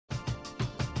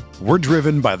We're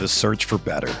driven by the search for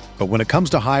better. But when it comes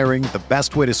to hiring, the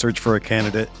best way to search for a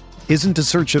candidate isn't to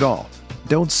search at all.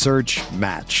 Don't search,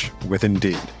 match with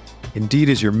Indeed. Indeed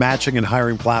is your matching and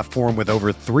hiring platform with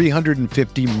over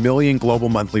 350 million global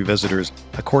monthly visitors,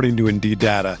 according to Indeed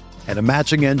data, and a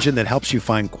matching engine that helps you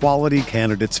find quality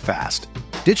candidates fast.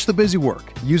 Ditch the busy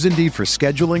work. Use Indeed for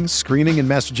scheduling, screening, and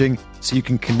messaging so you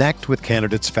can connect with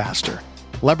candidates faster.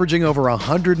 Leveraging over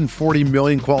 140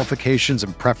 million qualifications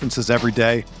and preferences every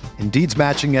day, Indeed's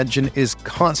matching engine is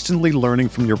constantly learning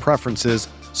from your preferences,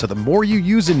 so the more you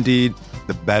use Indeed,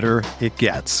 the better it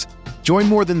gets. Join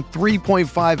more than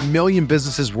 3.5 million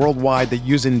businesses worldwide that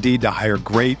use Indeed to hire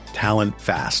great talent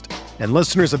fast. And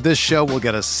listeners of this show will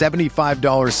get a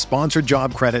 $75 sponsored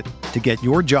job credit to get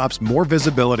your jobs more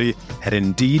visibility at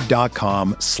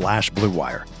Indeed.com/Blue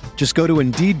Wire. Just go to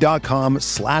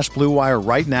Indeed.com/Blue Wire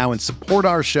right now and support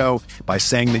our show by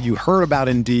saying that you heard about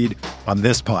Indeed on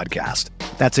this podcast.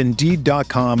 That's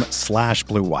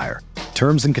Indeed.com/Blue Wire.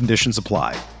 Terms and conditions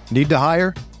apply. Need to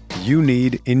hire? You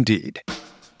need Indeed.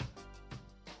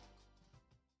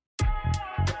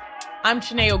 I'm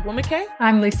Chene Ogwumike.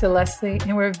 I'm Lisa Leslie,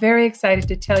 and we're very excited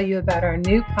to tell you about our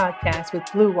new podcast with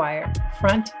Blue Wire,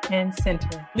 Front and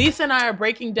Center. Lisa and I are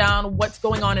breaking down what's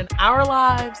going on in our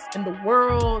lives, in the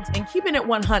world, and keeping it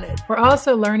 100. We're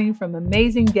also learning from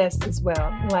amazing guests as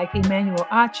well, like Emmanuel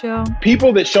Acho.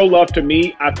 People that show love to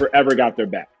me, I forever got their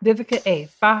back. Vivica A.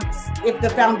 Fox. If the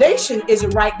foundation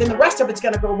isn't right, then the rest of it's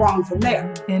going to go wrong from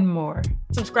there. And more.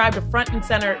 Subscribe to Front and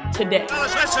Center today.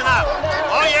 Fellas, listen up.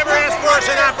 All you ever asked for is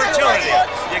an opportunity.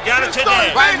 You got it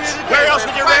today. Where else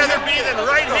would you rather be than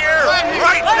right here,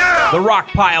 right now? The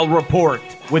Rockpile Report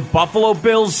with Buffalo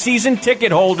Bills season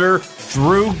ticket holder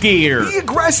Drew Gear. Be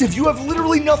aggressive. You have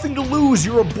literally nothing to lose.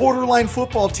 You're a borderline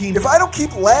football team. If I don't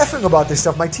keep laughing about this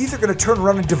stuff, my teeth are going to turn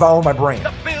around and devour my brain.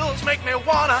 The Bills make me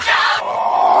wanna.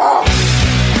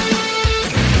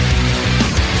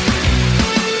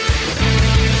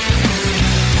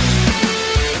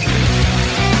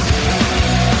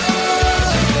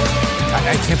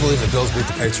 I can't believe the Bills beat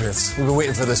the Patriots. We've been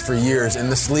waiting for this for years, and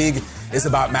this league is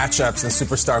about matchups and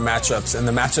superstar matchups, and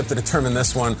the matchup that determined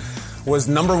this one was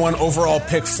number 1 overall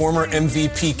pick, former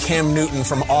MVP Cam Newton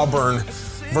from Auburn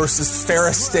versus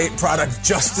Ferris State product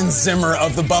Justin Zimmer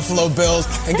of the Buffalo Bills.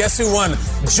 And guess who won?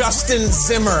 Justin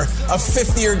Zimmer, a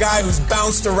fifth-year guy who's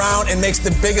bounced around and makes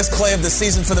the biggest play of the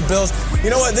season for the Bills. You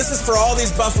know what? This is for all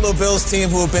these Buffalo Bills team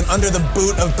who have been under the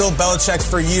boot of Bill Belichick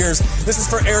for years. This is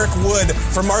for Eric Wood,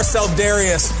 for Marcel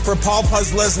Darius, for Paul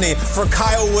Puslesny, for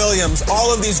Kyle Williams,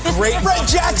 all of these great... Fred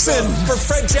Jackson! For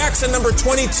Fred Jackson, number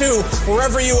 22,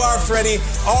 wherever you are, Freddie,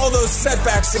 all those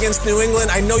setbacks against New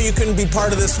England, I know you couldn't be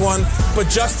part of this one, but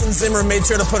Justin Zimmer made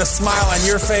sure to put a smile on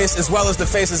your face as well as the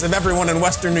faces of everyone in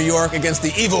Western New York against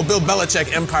the evil Bill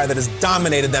Belichick empire that has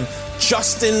dominated them.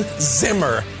 Justin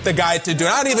Zimmer, the guy to do it.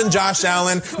 Not even Josh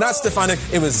Allen, not Stefanik.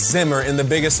 It was Zimmer in the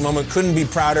biggest moment. Couldn't be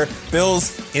prouder.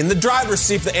 Bills in the driver's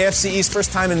seat for the AFC East,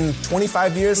 first time in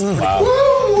 25 years. Wow.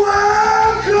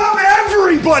 Welcome,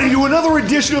 everybody, to another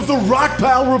edition of the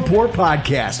Rockpile Report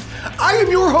podcast. I am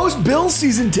your host, Bills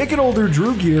season ticket holder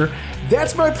Drew Gear.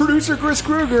 That's my producer, Chris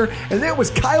Kruger, and that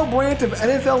was Kyle Brandt of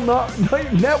NFL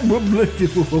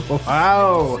Network.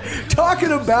 Wow.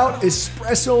 Talking about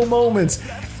espresso moments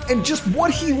and just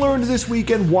what he learned this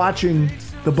weekend watching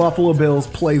the Buffalo Bills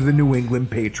play the New England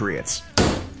Patriots.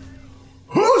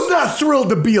 Who's not thrilled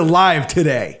to be alive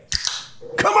today?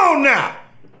 Come on now.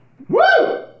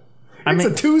 Woo! It's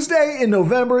a Tuesday in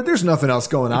November. There's nothing else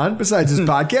going on besides this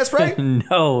podcast, right?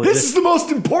 No. This is the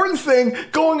most important thing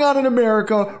going on in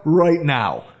America right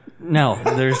now. No,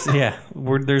 there's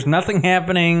nothing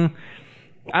happening.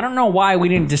 I don't know why we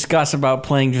didn't discuss about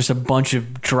playing just a bunch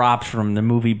of drops from the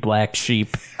movie Black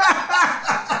Sheep.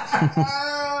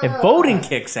 If voting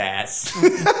kicks ass.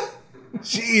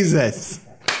 Jesus.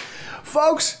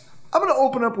 Folks, I'm going to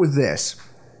open up with this.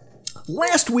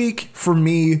 Last week, for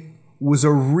me, was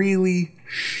a really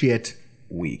shit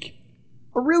week.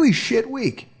 A really shit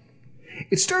week.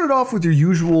 It started off with your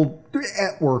usual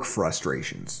at-work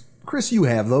frustrations. Chris, you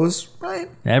have those, right?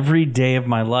 Every day of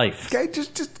my life. Okay,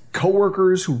 just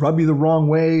coworkers who rub you the wrong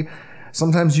way.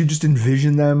 Sometimes you just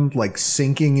envision them like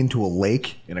sinking into a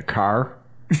lake in a car.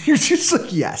 You're just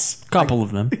like, yes. Couple of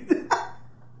them.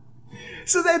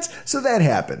 So that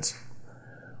happens.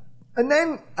 And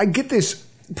then I get this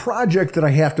project that I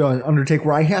have to undertake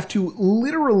where I have to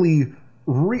literally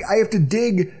I have to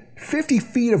dig 50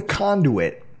 feet of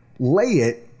conduit, lay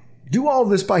it, do all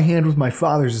this by hand with my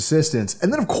father's assistance.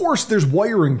 And then, of course, there's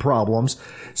wiring problems.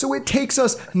 So it takes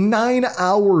us 9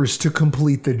 hours to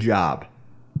complete the job.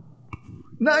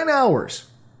 9 hours.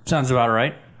 Sounds about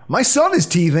right. My son is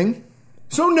teething,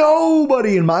 so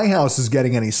nobody in my house is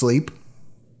getting any sleep.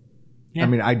 Yeah. I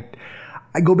mean, I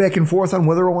go back and forth on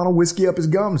whether I want to whiskey up his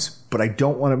gums, but I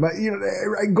don't want to. You know,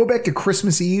 I go back to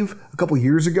Christmas Eve a couple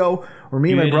years ago, where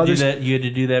me and my brothers. You had to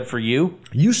do that for you.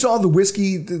 You saw the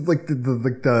whiskey, like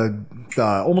the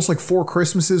almost like 4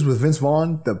 Christmases with Vince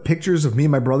Vaughn. The pictures of me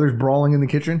and my brothers brawling in the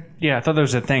kitchen. Yeah, I thought that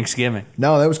was at Thanksgiving.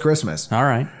 No, that was Christmas. All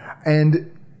right.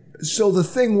 And so the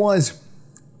thing was,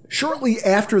 shortly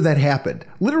after that happened,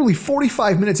 literally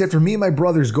 45 minutes after me and my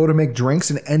brothers go to make drinks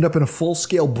and end up in a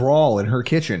full-scale brawl in her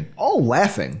kitchen, all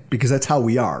laughing because that's how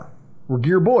we are. We're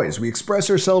gear boys. We express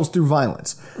ourselves through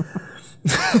violence.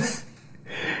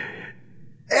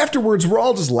 Afterwards, we're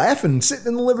all just laughing, sitting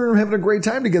in the living room having a great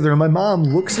time together, and my mom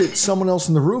looks at someone else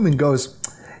in the room and goes,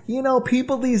 you know,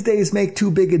 people these days make too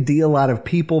big a deal out of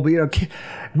people, but you know,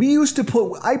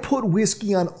 I put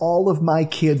whiskey on all of my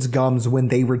kids' gums when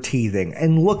they were teething,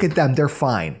 and look at them, they're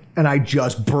fine. And I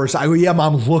just burst. I go, yeah,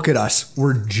 Mom, look at us.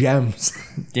 We're gems.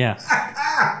 Yeah.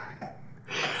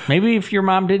 Maybe if your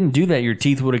mom didn't do that, your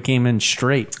teeth would have came in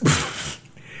straight.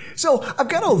 So I've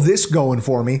got all this going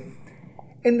for me.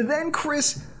 And then,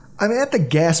 Chris, I'm at the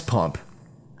gas pump.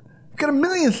 I've got a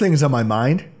million things on my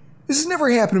mind. This has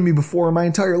never happened to me before in my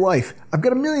entire life. I've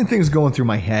got a million things going through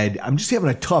my head. I'm just having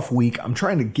a tough week. I'm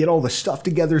trying to get all the stuff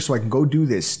together so I can go do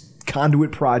this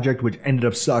conduit project, which ended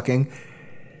up sucking.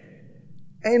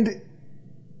 And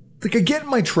like, I get in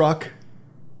my truck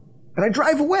and I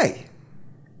drive away.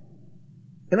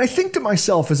 And I think to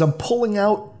myself as I'm pulling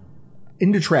out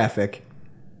into traffic,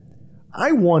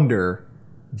 I wonder,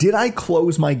 did I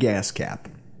close my gas cap?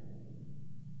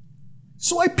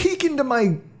 So I peek into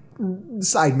my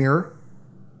side mirror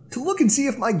to look and see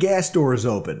if my gas door is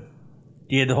open.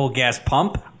 You had the whole gas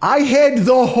pump? I had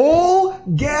the whole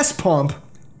gas pump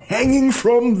hanging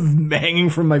from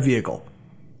my vehicle.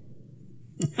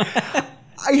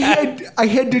 I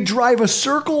had to drive a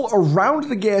circle around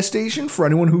the gas station. For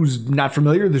anyone who's not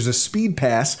familiar, there's a speed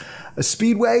pass, a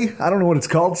speedway. I don't know what it's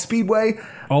called. Speedway.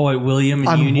 Oh, at William and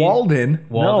on Union? Walden.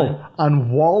 Walden? No,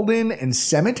 on Walden and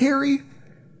Cemetery.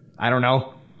 I don't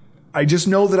know. I just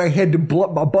know that I had to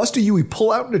bust a Yui,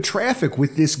 pull out into traffic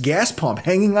with this gas pump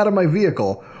hanging out of my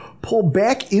vehicle, pull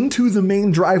back into the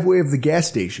main driveway of the gas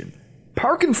station,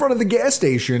 park in front of the gas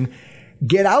station,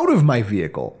 get out of my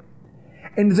vehicle,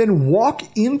 and then walk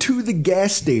into the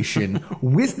gas station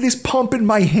with this pump in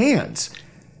my hands.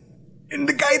 And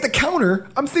the guy at the counter,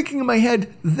 I'm thinking in my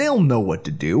head, they'll know what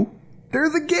to do. They're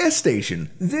the gas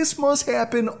station. This must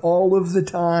happen all of the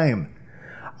time.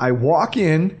 I walk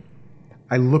in,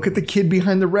 I look at the kid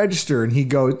behind the register, and he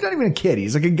goes, not even a kid,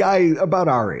 he's like a guy about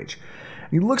our age.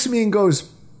 He looks at me and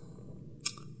goes,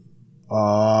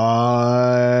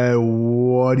 what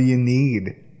do you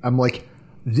need? I'm like,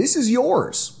 this is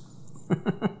yours.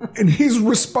 And his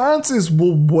response is,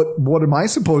 well, what am I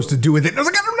supposed to do with it? And I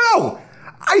was like, I don't know.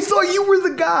 I thought you were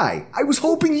the guy. I was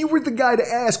hoping you were the guy to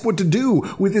ask what to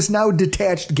do with this now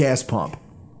detached gas pump.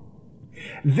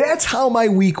 That's how my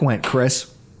week went,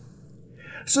 Chris.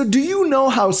 So do you know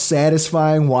how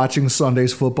satisfying watching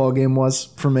Sunday's football game was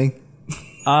for me?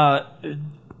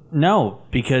 No,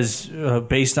 because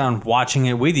based on watching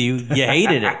it with you, you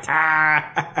hated it.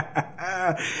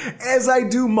 As I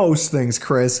do most things,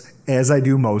 Chris. As I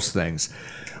do most things.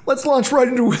 Let's launch right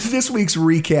into this week's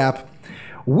recap.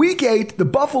 Week 8, the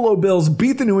Buffalo Bills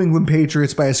beat the New England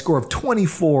Patriots by a score of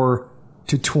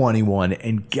 24-21.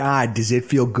 And God, does it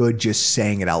feel good just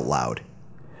saying it out loud.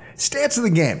 Stats of the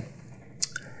game.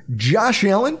 Josh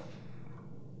Allen,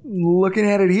 looking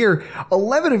at it here,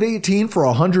 11 of 18 for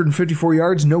 154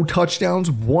 yards, no touchdowns,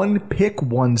 1 pick,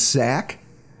 1 sack,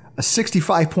 a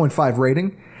 65.5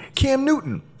 rating. Cam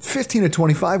Newton, 15 of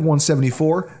 25,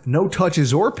 174, no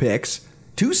touches or picks,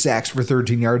 2 sacks for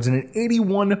 13 yards, and an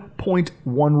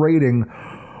 81.1 rating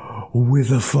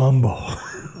with a fumble.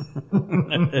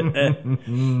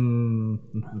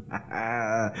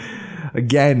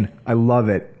 Again, I love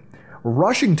it.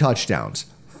 Rushing touchdowns,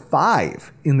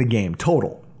 5 in the game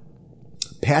total.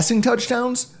 Passing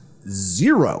touchdowns,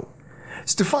 0.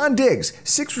 Stephon Diggs,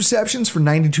 6 receptions for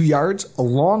 92 yards, a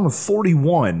long of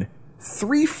 41,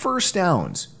 3 first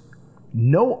downs.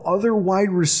 No other wide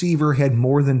receiver had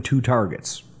more than 2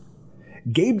 targets.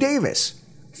 Gabe Davis,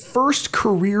 first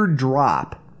career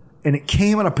drop, and it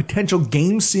came on a potential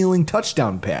game-sealing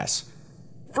touchdown pass.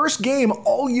 First game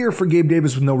all year for Gabe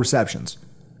Davis with no receptions.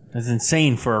 That's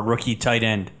insane for a rookie tight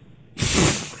end.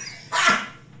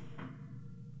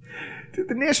 Dude,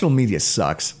 the national media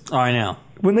sucks. Oh, I know.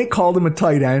 When they called him a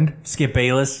tight end. Skip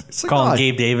Bayless like, calling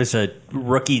Gabe Davis a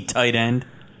rookie tight end.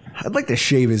 I'd like to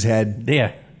shave his head.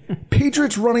 Yeah.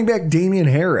 Patriots running back Damian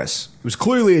Harris. It was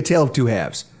clearly a tale of two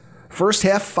halves. First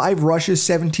half, 5 rushes,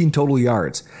 17 total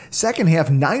yards. Second half,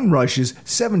 9 rushes,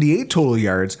 78 total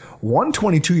yards, 1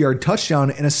 22-yard touchdown,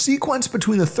 and a sequence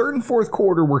between the third and fourth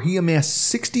quarter where he amassed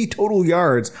 60 total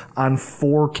yards on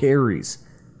 4 carries.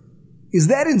 Is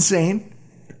that insane?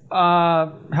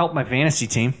 Help my fantasy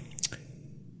team.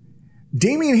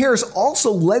 Damian Harris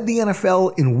also led the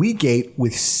NFL in Week 8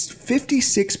 with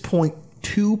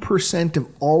 56.2% of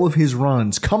all of his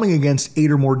runs coming against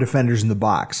 8 or more defenders in the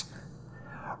box.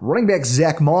 Running back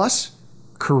Zach Moss,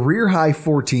 career-high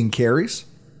 14 carries,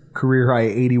 career-high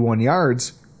 81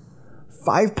 yards,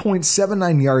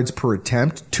 5.79 yards per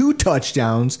attempt, 2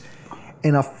 touchdowns,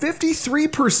 and a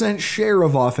 53% share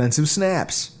of offensive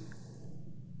snaps.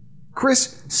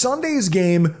 Chris, Sunday's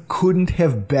game couldn't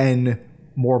have been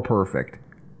more perfect,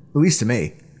 at least to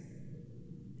me.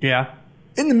 Yeah.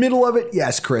 In the middle of it,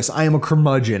 yes, Chris, I am a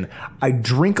curmudgeon. I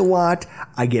drink a lot,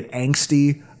 I get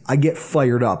angsty, I get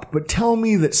fired up. But tell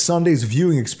me that Sunday's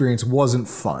viewing experience wasn't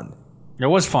fun. It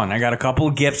was fun. I got a couple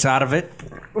of gifts out of it.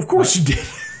 Of course you did.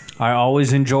 I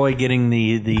always enjoy getting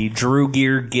the Drew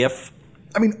Gear gif.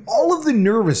 I mean, all of the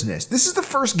nervousness. This is the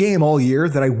first game all year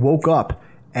that I woke up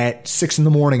at 6 in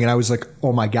the morning and I was like,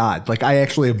 oh my God, like I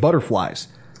actually have butterflies.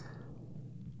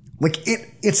 Like it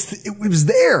was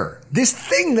there. This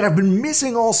thing that I've been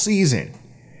missing all season.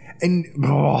 And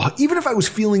even if I was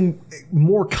feeling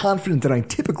more confident than I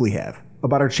typically have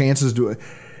about our chances to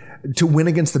win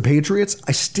against the Patriots,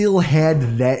 I still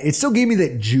had that. It still gave me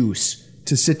that juice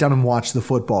to sit down and watch the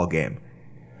football game.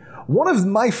 One of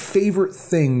my favorite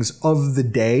things of the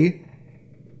day,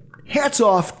 hats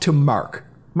off to Mark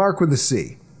with a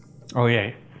C. Oh,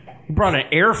 yeah. He brought an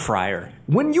air fryer.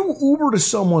 When you Uber to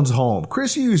someone's home,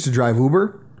 Chris, you used to drive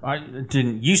Uber? I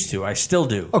didn't used to. I still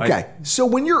do. Okay, so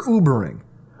when you're Ubering,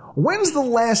 when's the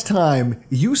last time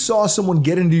you saw someone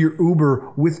get into your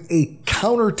Uber with a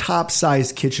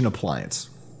countertop-sized kitchen appliance?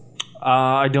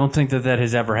 I don't think that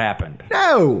has ever happened.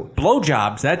 No.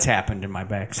 Blowjobs, that's happened in my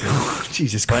backseat.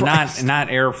 Jesus Christ. But not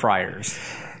air fryers.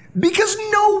 Because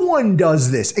no one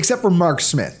does this except for Mark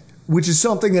Smith, which is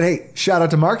something that, hey, shout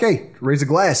out to Mark. Hey, raise a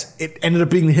glass. It ended up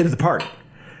being the hit of the party.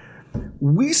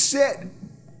 We sat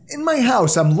in my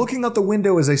house. I'm looking out the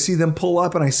window as I see them pull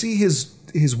up, and I see his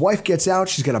wife gets out.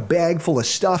 She's got a bag full of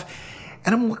stuff.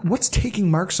 And I'm like, what's taking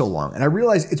Mark so long? And I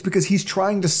realize it's because he's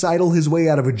trying to sidle his way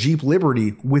out of a Jeep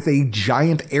Liberty with a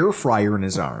giant air fryer in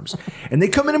his arms. And they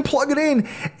come in and plug it in.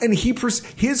 And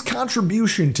his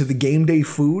contribution to the game day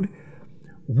food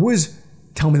was,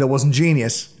 tell me that wasn't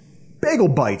genius, bagel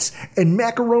bites and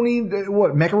macaroni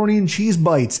and cheese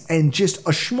bites and just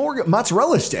a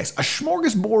mozzarella sticks, a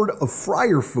smorgasbord of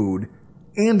fryer food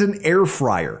and an air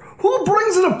fryer. Who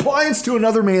brings an appliance to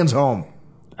another man's home?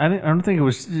 I don't think it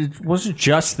wasn't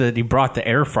just that he brought the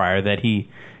air fryer, that he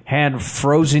had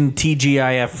frozen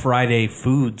TGIF Friday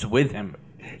foods with him.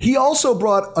 He also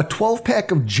brought a 12-pack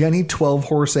of Jenny 12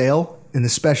 Horse Ale in the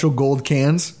special gold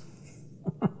cans.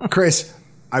 Chris,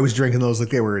 I was drinking those like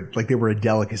they were a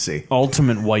delicacy.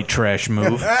 Ultimate white trash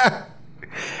move.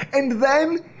 And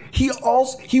then he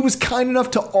was kind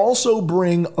enough to also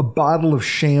bring a bottle of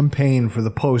champagne for the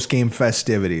post-game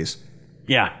festivities.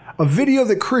 Yeah. A video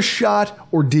that Chris shot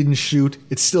or didn't shoot,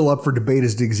 it's still up for debate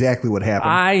as to exactly what happened.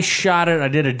 I shot it. I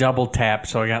did a double tap,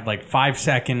 so I got like 5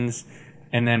 seconds,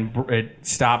 and then it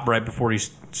stopped right before he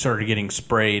started getting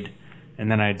sprayed, and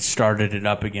then I started it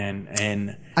up again.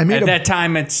 And at that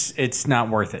time, it's not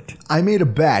worth it. I made a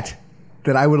bet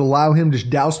that I would allow him to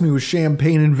douse me with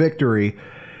champagne in victory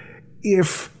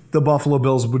if the Buffalo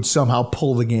Bills would somehow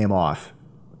pull the game off.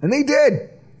 And they did.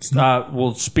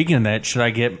 Well, speaking of that, should I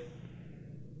get...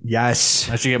 Yes.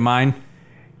 I should get mine.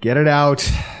 Get it out.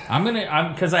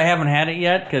 Because I haven't had it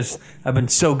yet, because I've been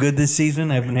so good this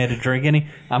season. I haven't had to drink any.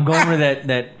 I'm going for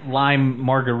that lime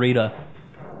margarita.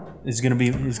 Is gonna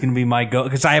be my go,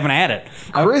 because I haven't had it.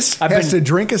 Chris has to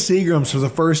drink a Seagram's for the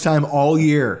first time all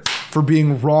year for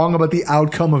being wrong about the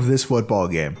outcome of this football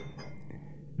game.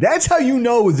 That's how you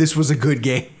know this was a good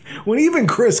game. When even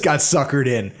Chris got suckered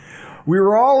in. We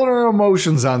were all in our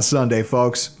emotions on Sunday,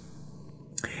 folks.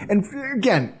 And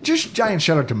again, just giant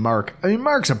shout out to Mark. I mean,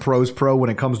 Mark's a pro's pro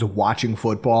when it comes to watching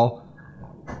football.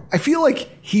 I feel like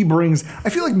he brings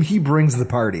the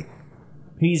party.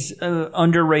 He's an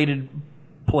underrated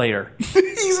player.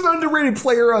 He's an underrated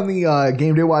player on the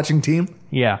game day watching team.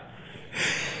 Yeah.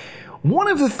 One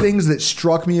of the things that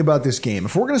struck me about this game,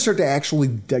 if we're going to start to actually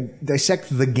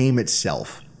dissect the game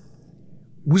itself,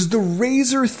 was the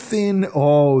razor thin. I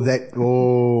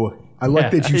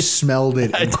like that you smelled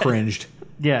it and cringed.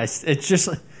 Yeah, it's just,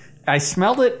 I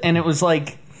smelled it and it was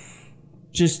like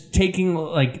just taking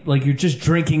like you're just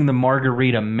drinking the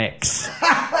margarita mix.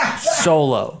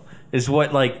 Solo is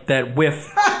what like that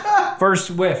whiff.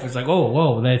 First whiff is like, oh,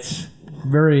 whoa, that's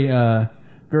very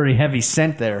very heavy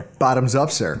scent there. Bottoms up,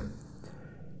 sir.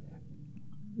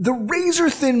 The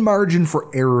razor-thin margin for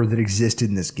error that existed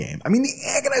in this game. I mean, the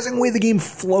agonizing way the game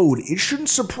flowed. It shouldn't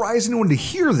surprise anyone to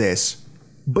hear this,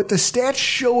 but the stats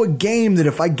show a game that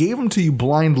if I gave them to you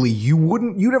blindly,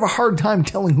 you'd have a hard time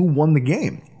telling who won the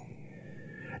game.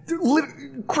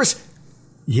 Chris,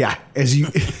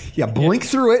 blink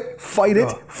through it,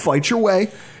 fight your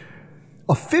way.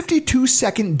 A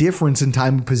 52-second difference in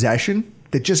time of possession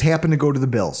that just happened to go to the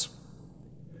Bills.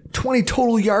 20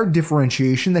 total yard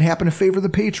differentiation that happened to favor the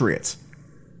Patriots.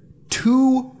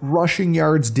 2 rushing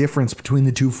yards difference between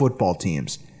the two football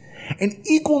teams. An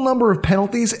equal number of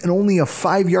penalties and only a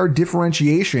 5-yard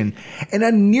differentiation, and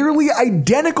a nearly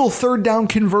identical third down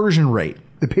conversion rate.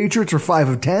 The Patriots were 5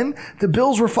 of 10, the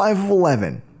Bills were 5 of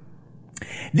 11.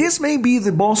 This may be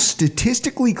the most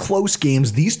statistically close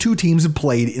games these two teams have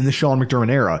played in the Sean McDermott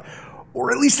era, or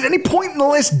at least at any point in the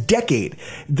last decade,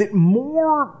 that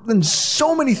more than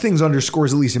so many things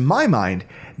underscores, at least in my mind,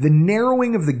 the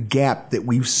narrowing of the gap that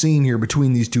we've seen here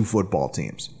between these two football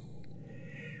teams.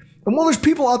 And while there's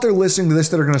people out there listening to this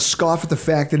that are going to scoff at the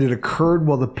fact that it occurred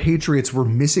while the Patriots were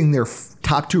missing their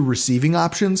top 2 receiving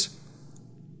options,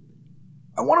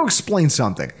 I want to explain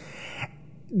something.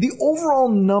 The overall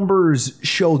numbers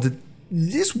show that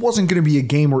this wasn't going to be a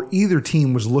game where either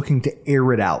team was looking to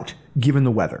air it out, given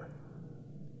the weather.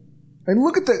 And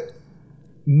look at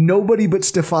nobody but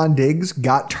Stephon Diggs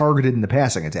got targeted in the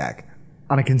passing attack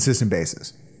on a consistent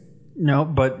basis. No,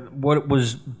 but what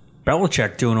was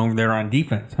Belichick doing over there on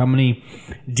defense? How many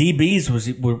DBs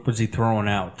was he throwing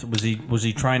out? Was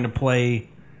he trying to play?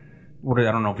 I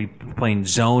don't know if he was playing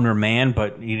zone or man,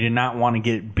 but he did not want to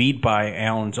get beat by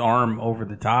Allen's arm over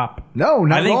the top. No,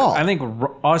 not at all. I think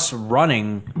us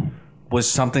running was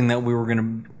something that we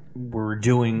were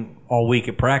doing all week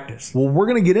at practice. Well, we're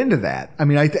going to get into that. I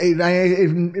mean,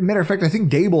 matter of fact, I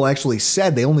think Dable actually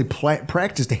said they only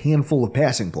practiced a handful of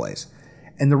passing plays,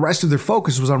 and the rest of their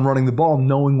focus was on running the ball,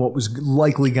 knowing what was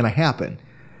likely going to happen.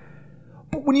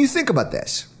 But when you think about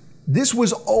this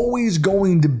was always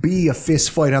going to be a fist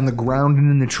fight on the ground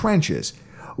and in the trenches,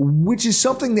 which is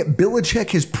something that Belichick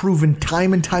has proven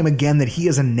time and time again that he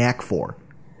has a knack for.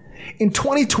 In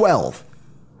 2012,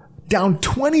 down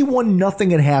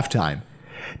 21-0 at halftime,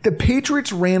 the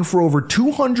Patriots ran for over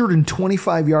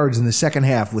 225 yards in the second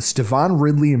half with Stevan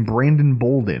Ridley and Brandon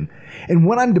Bolden, and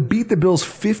went on to beat the Bills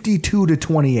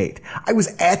 52-28. I was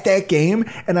at that game,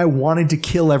 and I wanted to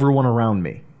kill everyone around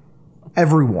me.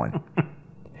 Everyone.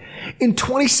 In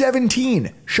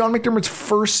 2017, Sean McDermott's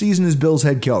first season as Bills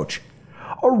head coach,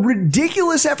 a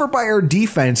ridiculous effort by our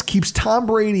defense keeps Tom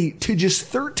Brady to just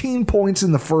 13 points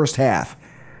in the first half.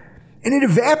 And it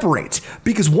evaporates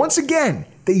because once again,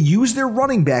 they use their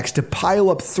running backs to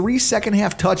pile up 3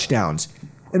 second-half touchdowns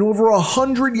and over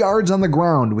 100 yards on the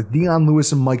ground with Dion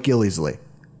Lewis and Mike Gillislee.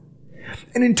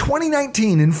 And in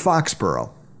 2019 in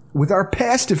Foxborough, with our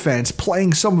pass defense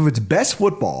playing some of its best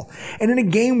football and in a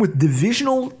game with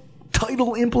divisional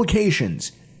title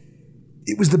implications,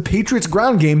 it was the Patriots'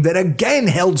 ground game that again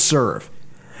held serve.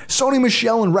 Sony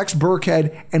Michel and Rex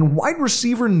Burkhead and wide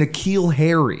receiver N'Keal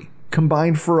Harry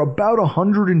combined for about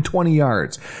 120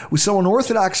 yards, with some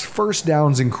unorthodox first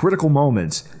downs in critical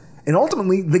moments, and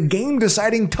ultimately the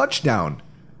game-deciding touchdown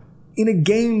in a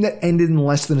game that ended in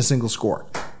less than a single score.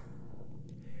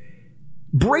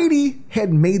 Brady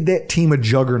had made that team a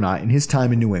juggernaut in his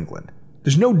time in New England.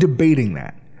 There's no debating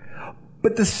that.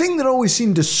 But the thing that always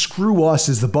seemed to screw us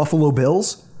as the Buffalo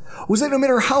Bills was that no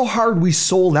matter how hard we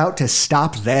sold out to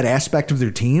stop that aspect of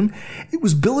their team, it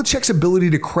was Belichick's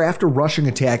ability to craft a rushing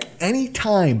attack any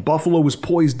time Buffalo was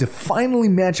poised to finally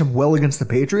match up well against the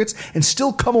Patriots and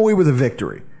still come away with a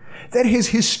victory. That has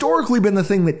historically been the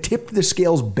thing that tipped the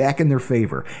scales back in their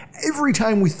favor every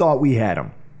time we thought we had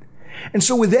them. And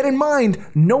so with that in mind,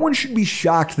 no one should be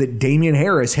shocked that Damian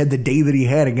Harris had the day that he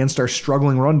had against our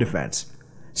struggling run defense,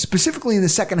 specifically in the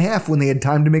second half when they had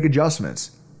time to make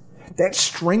adjustments. That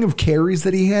string of carries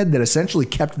that he had that essentially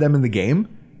kept them in the game,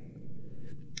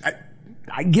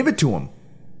 I give it to him.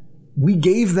 We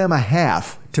gave them a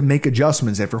half to make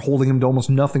adjustments after holding him to almost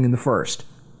nothing in the first.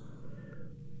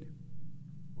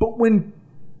 But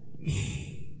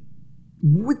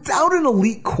without an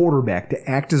elite quarterback to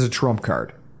act as a trump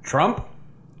card, Trump?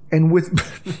 And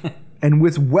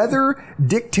with weather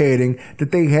dictating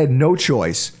that they had no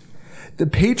choice, the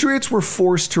Patriots were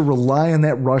forced to rely on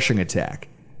that rushing attack.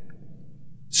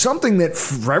 Something that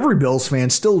for every Bills fan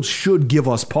still should give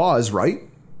us pause, right?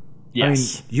 Yes.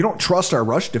 I mean, you don't trust our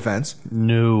rush defense.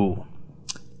 No.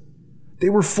 They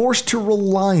were forced to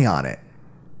rely on it.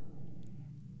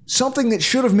 Something that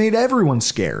should have made everyone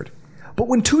scared. But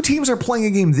when two teams are playing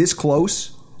a game this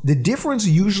close, the difference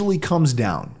usually comes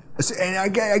down. And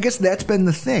I guess that's been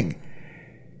the thing.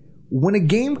 When a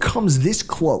game comes this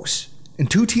close and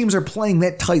two teams are playing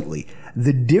that tightly,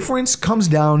 the difference comes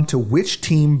down to which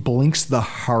team blinks the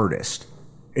hardest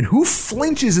and who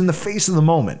flinches in the face of the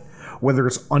moment, whether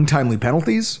it's untimely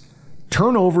penalties,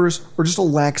 turnovers, or just a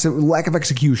lack of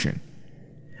execution.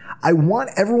 I want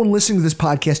everyone listening to this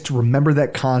podcast to remember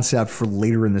that concept for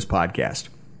later in this podcast.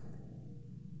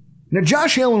 Now,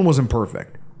 Josh Allen wasn't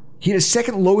perfect. He had his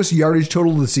second lowest yardage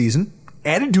total of the season,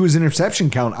 added to his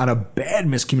interception count on a bad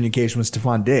miscommunication with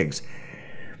Stephon Diggs.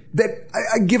 That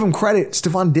I give him credit.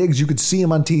 Stephon Diggs, you could see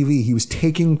him on TV. He was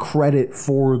taking credit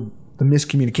for the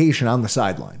miscommunication on the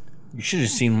sideline. You should have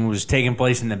seen what was taking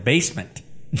place in the basement.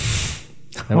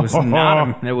 That was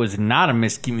not a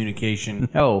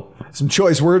miscommunication. No. Some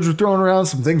choice words were thrown around.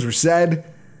 Some things were said.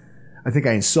 I think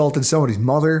I insulted somebody's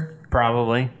mother.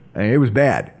 Probably. It was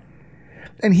bad.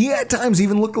 And he at times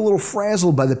even looked a little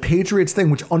frazzled by the Patriots thing,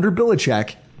 which under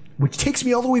Belichick, which takes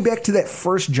me all the way back to that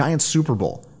first Giants Super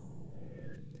Bowl.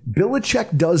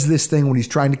 Belichick does this thing when he's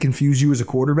trying to confuse you as a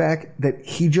quarterback that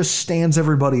he just stands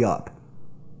everybody up.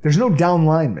 There's no down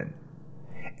lineman.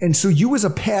 And so you as a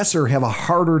passer have a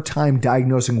harder time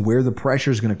diagnosing where the pressure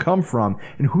is going to come from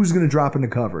and who's going to drop into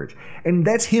coverage. And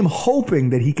that's him hoping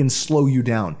that he can slow you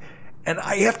down. And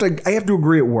I have to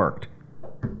agree it worked.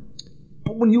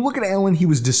 But when you look at Allen, he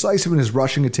was decisive in his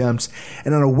rushing attempts,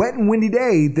 and on a wet and windy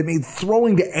day that made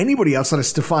throwing to anybody outside of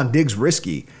Stephon Diggs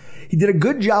risky, he did a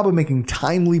good job of making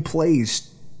timely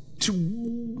plays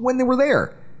when they were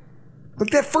there.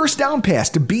 Like that first down pass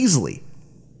to Beasley,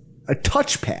 a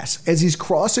touch pass as he's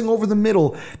crossing over the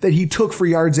middle that he took for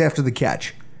yards after the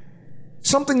catch.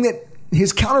 Something that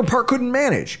his counterpart couldn't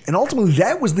manage, and ultimately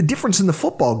that was the difference in the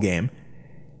football game.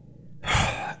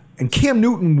 And Cam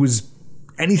Newton was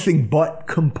anything but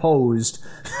composed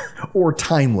or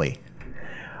timely.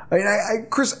 I mean,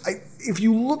 Chris, if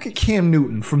you look at Cam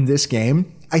Newton from this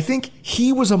game, I think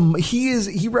he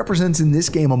represents in this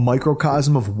game a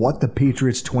microcosm of what the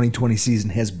Patriots 2020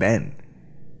 season has been.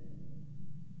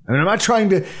 I mean, I'm not trying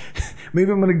to.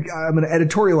 Maybe I'm going to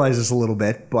editorialize this a little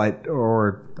bit,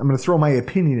 or I'm going to throw my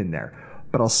opinion in there.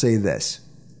 But I'll say this.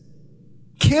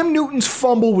 Cam Newton's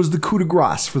fumble was the coup de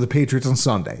grace for the Patriots on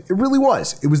Sunday. It really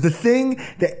was. It was the thing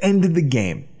that ended the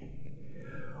game.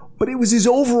 But it was his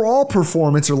overall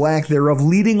performance or lack thereof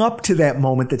leading up to that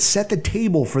moment that set the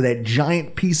table for that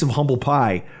giant piece of humble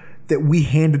pie that we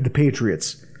handed the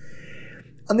Patriots.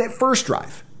 On that first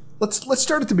drive, let's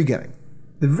start at the beginning.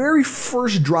 The very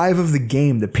first drive of the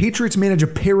game, the Patriots manage a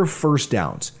pair of first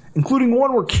downs, including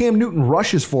one where Cam Newton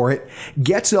rushes for it,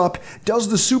 gets up, does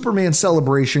the Superman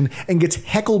celebration, and gets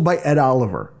heckled by Ed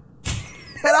Oliver.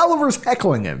 Ed Oliver's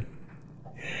heckling him.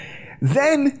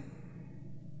 Then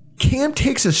Cam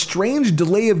takes a strange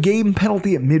delay of game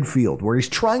penalty at midfield where he's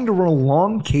trying to run a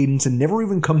long cadence and never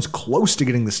even comes close to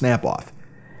getting the snap off.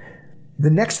 The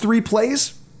next three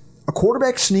plays, a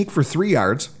quarterback sneak for 3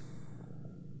 yards,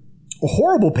 a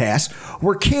horrible pass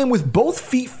where Cam, with both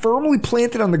feet firmly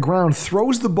planted on the ground,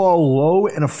 throws the ball low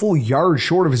and a full yard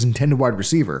short of his intended wide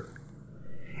receiver.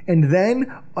 And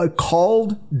then a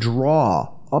called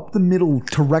draw up the middle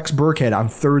to Rex Burkhead on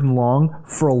 3rd and long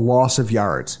for a loss of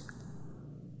yards.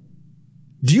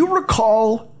 Do you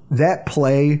recall that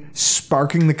play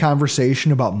sparking the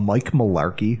conversation about Mike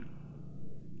Mularkey?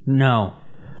 No.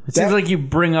 It seems like you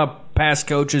bring up past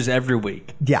coaches every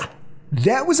week. Yeah.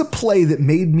 That was a play that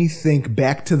made me think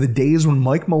back to the days when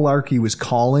Mike Mularkey was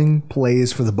calling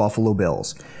plays for the Buffalo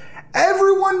Bills.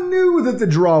 Everyone knew that the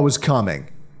draw was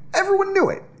coming. Everyone knew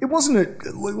it. It wasn't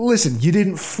listen, you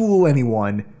didn't fool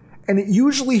anyone. And it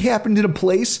usually happened in a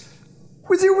place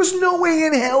where there was no way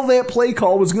in hell that play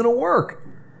call was going to work.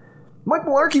 Mike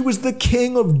Mularkey was the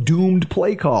king of doomed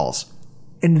play calls.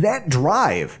 And that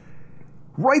drive,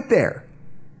 right there,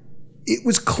 it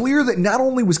was clear that not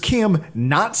only was Cam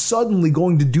not suddenly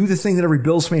going to do the thing that every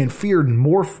Bills fan feared and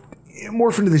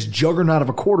morph into this juggernaut of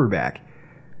a quarterback,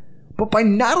 but by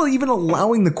not even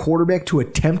allowing the quarterback to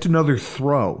attempt another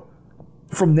throw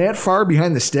from that far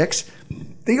behind the sticks,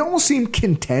 they almost seemed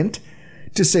content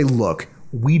to say, look,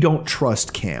 we don't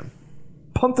trust Cam.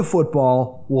 Punt the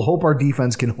football. We'll hope our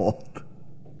defense can hold.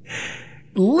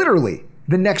 Literally,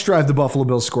 the next drive, the Buffalo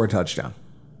Bills score a touchdown.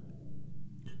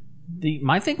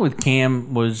 My thing with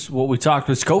Cam was what we talked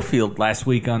with Schofield last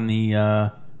week on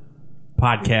the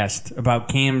podcast about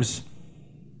Cam's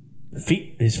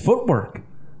feet, his footwork.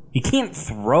 He can't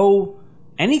throw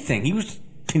anything. He was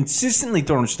consistently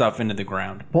throwing stuff into the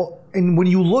ground. Well, and when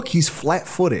you look, he's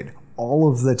flat-footed all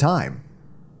of the time.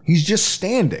 He's just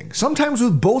standing, sometimes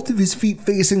with both of his feet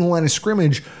facing the line of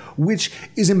scrimmage, which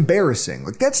is embarrassing.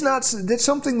 Like that's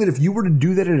something that if you were to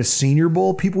do that at a Senior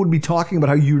Bowl, people would be talking about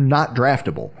how you're not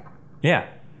draftable. Yeah.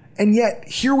 And yet,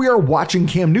 here we are watching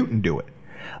Cam Newton do it.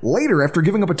 Later, after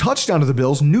giving up a touchdown to the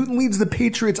Bills, Newton leads the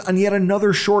Patriots on yet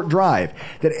another short drive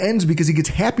that ends because he gets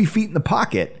happy feet in the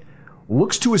pocket,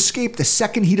 looks to escape the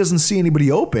second he doesn't see anybody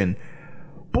open,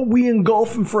 but we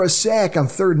engulf him for a sack on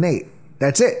 3rd and 8.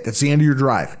 That's it. That's the end of your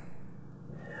drive.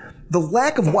 The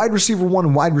lack of wide receiver 1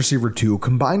 and wide receiver 2,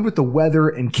 combined with the weather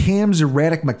and Cam's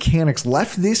erratic mechanics,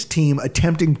 left this team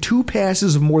attempting 2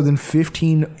 passes of more than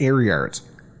 15 air yards.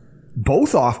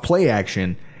 Both off play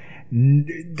action.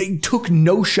 They took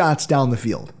no shots down the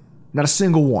field. Not a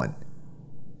single one.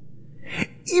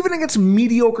 Even against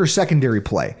mediocre secondary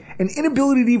play, an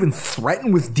inability to even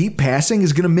threaten with deep passing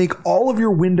is going to make all of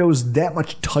your windows that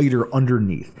much tighter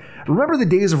underneath. Remember the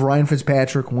days of Ryan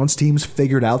Fitzpatrick once teams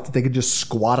figured out that they could just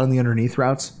squat on the underneath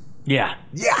routes? Yeah.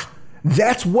 Yeah.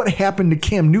 That's what happened to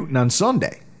Cam Newton on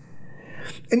Sunday.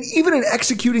 And even in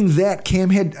executing that,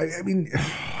 Cam had,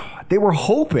 they were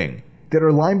hoping that our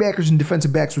linebackers and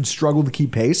defensive backs would struggle to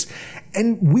keep pace,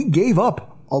 and we gave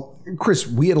up. Chris,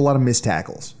 we had a lot of missed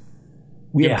tackles.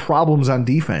 We had problems on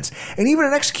defense. And even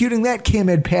in executing that, Cam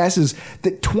had passes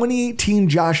that 2018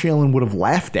 Josh Allen would have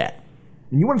laughed at.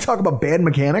 And you want to talk about bad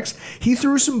mechanics? He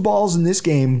threw some balls in this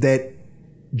game that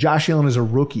Josh Allen as a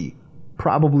rookie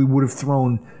probably would have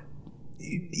thrown,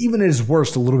 even at his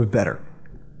worst, a little bit better.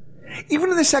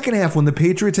 Even in the second half, when the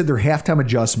Patriots had their halftime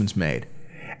adjustments made,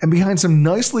 and behind some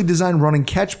nicely designed running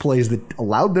catch plays that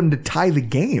allowed them to tie the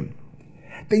game,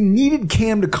 they needed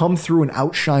Cam to come through and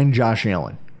outshine Josh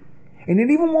Allen. And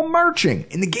then even while marching,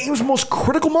 in the game's most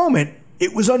critical moment,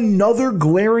 it was another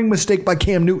glaring mistake by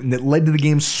Cam Newton that led to the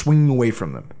game swinging away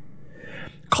from them.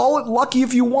 Call it lucky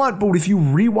if you want, but if you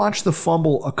rewatch the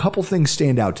fumble, a couple things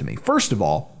stand out to me. First of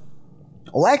all,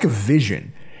 a lack of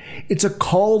vision. It's a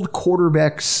called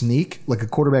quarterback sneak, like a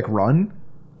quarterback run.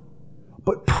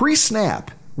 But pre-snap,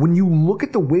 when you look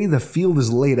at the way the field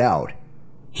is laid out,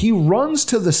 he runs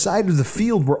to the side of the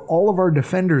field where all of our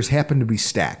defenders happen to be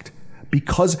stacked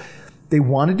because they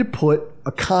wanted to put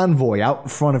a convoy out in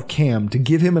front of Cam to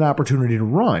give him an opportunity to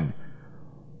run.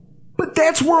 But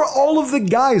that's where all of the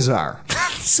guys are.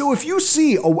 So if you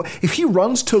see, if he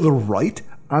runs to the right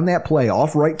on that play,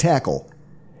 off right tackle,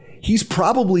 he's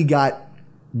probably got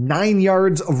 9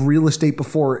 yards of real estate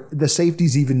before the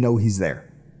safeties even know he's there.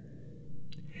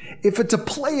 If it's a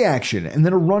play action and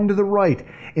then a run to the right,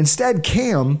 instead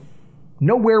Cam,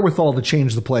 no wherewithal to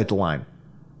change the play at the line.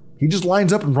 He just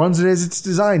lines up and runs it as it's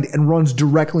designed and runs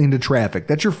directly into traffic.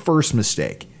 That's your first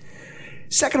mistake.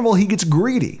 Second of all, he gets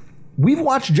greedy. We've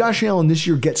watched Josh Allen this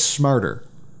year get smarter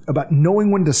about knowing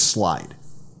when to slide.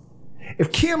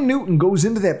 If Cam Newton goes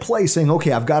into that play saying,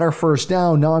 okay, I've got our first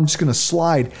down, now I'm just going to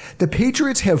slide, the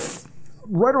Patriots have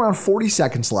right around 40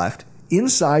 seconds left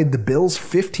inside the Bills'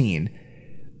 15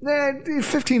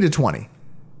 to 20.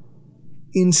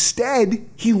 Instead,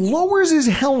 he lowers his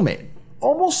helmet,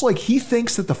 almost like he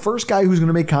thinks that the first guy who's going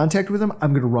to make contact with him,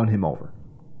 I'm going to run him over.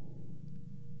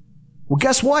 Well,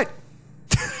 guess what?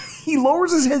 He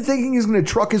lowers his head thinking he's going to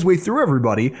truck his way through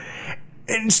everybody.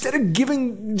 And instead of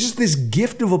giving just this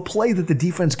gift of a play that the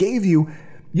defense gave you,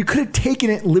 you could have taken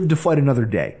it and lived to fight another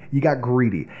day. You got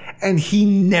greedy. And he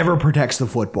never protects the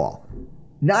football.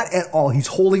 Not at all. He's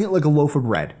holding it like a loaf of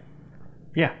bread.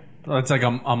 Yeah. It's like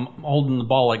I'm holding the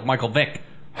ball like Michael Vick.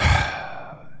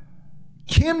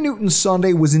 Cam Newton's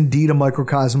Sunday was indeed a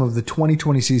microcosm of the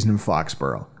 2020 season in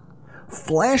Foxborough.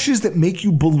 Flashes that make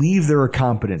you believe they're a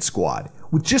competent squad,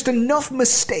 with just enough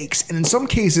mistakes and in some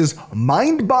cases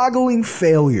mind-boggling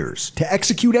failures to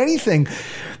execute anything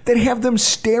that have them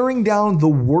staring down the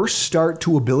worst start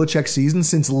to a Belichick season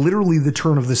since literally the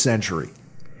turn of the century.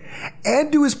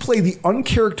 Add to his play the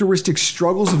uncharacteristic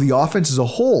struggles of the offense as a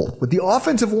whole, with the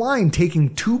offensive line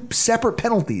taking 2 separate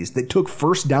penalties that took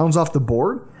first downs off the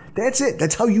board. That's it.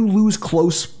 That's how you lose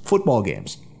close football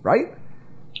games, right?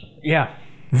 Yeah.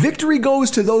 Victory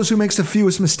goes to those who makes the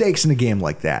fewest mistakes in a game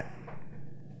like that.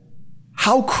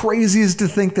 How crazy is to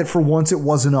think that for once it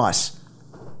wasn't us?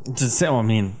 I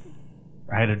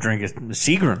had to drink a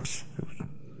Seagram's.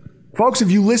 Folks,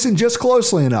 if you listen just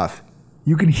closely enough,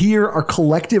 you can hear our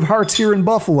collective hearts here in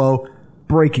Buffalo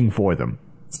breaking for them.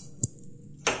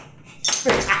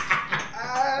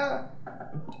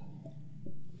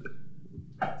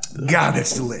 God,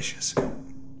 that's delicious.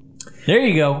 There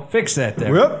you go. Fix that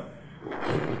there. Yep.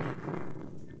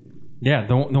 Yeah,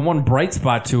 the one bright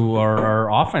spot to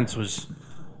our offense was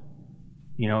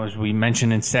as we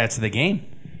mentioned in stats of the game,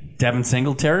 Devin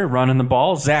Singletary running the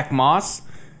ball, Zach Moss.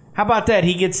 How about that?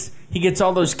 He gets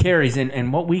all those carries.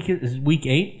 And what week is week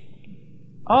 8?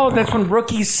 Oh, that's when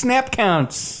rookies snap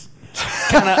counts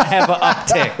kind of have an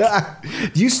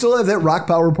uptick. Do you still have that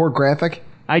Rockpile Report graphic?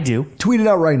 I do. Tweet it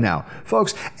out right now.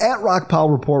 Folks, at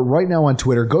Rockpile Report right now on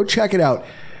Twitter. Go check it out.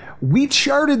 We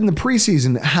charted in the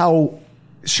preseason how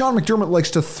Sean McDermott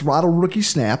likes to throttle rookie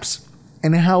snaps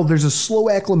and how there's a slow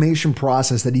acclimation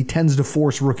process that he tends to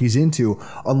force rookies into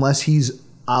unless he's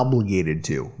obligated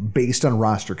to, based on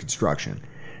roster construction.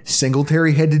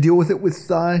 Singletary had to deal with it with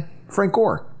Frank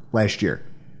Gore last year.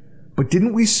 But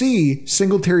didn't we see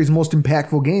Singletary's most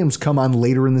impactful games come on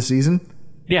later in the season?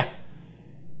 Yeah.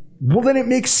 Well, then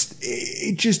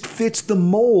it just fits the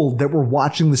mold that we're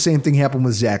watching the same thing happen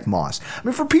with Zach Moss. I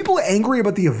mean, for people angry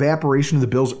about the evaporation of the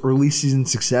Bills' early season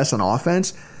success on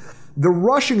offense, the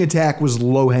rushing attack was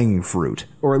low-hanging fruit,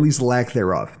 or at least lack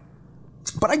thereof.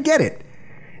 But I get it.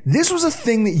 This was a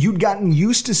thing that you'd gotten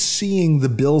used to seeing the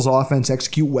Bills' offense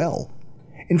execute well.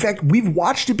 In fact, we've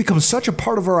watched it become such a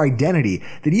part of our identity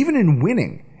that even in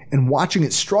winning and watching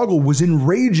it struggle was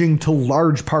enraging to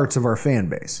large parts of our fan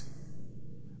base.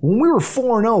 When we were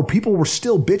 4-0, people were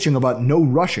still bitching about no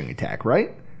rushing attack,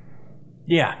 right?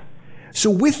 Yeah. So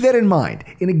with that in mind,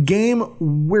 in a game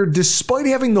where despite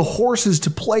having the horses to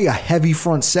play a heavy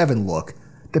front seven look,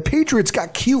 the Patriots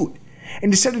got cute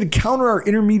and decided to counter our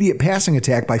intermediate passing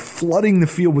attack by flooding the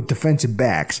field with defensive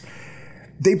backs.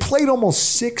 They played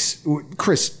almost six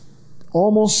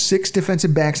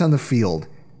defensive backs on the field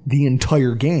the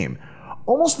entire game.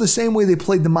 Almost the same way they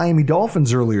played the Miami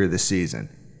Dolphins earlier this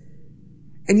season.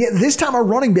 And yet this time our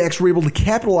running backs were able to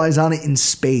capitalize on it in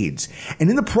spades. And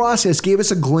in the process gave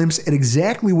us a glimpse at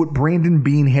exactly what Brandon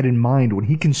Beane had in mind when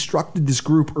he constructed this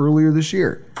group earlier this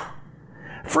year.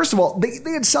 First of all,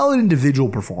 they had solid individual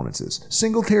performances.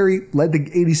 Singletary led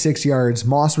the 86 yards,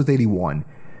 Moss with 81.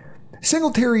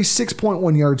 Singletary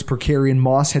 6.1 yards per carry and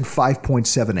Moss had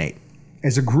 5.78.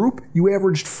 As a group, you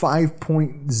averaged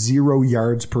 5.0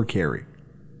 yards per carry.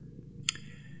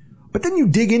 But then you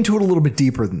dig into it a little bit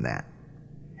deeper than that,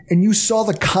 and you saw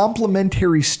the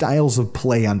complementary styles of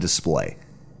play on display.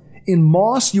 In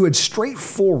Moss, you had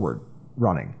straightforward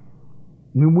running.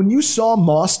 I mean, when you saw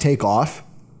Moss take off,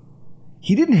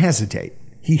 he didn't hesitate.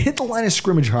 He hit the line of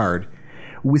scrimmage hard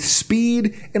with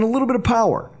speed and a little bit of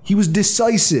power. He was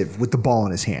decisive with the ball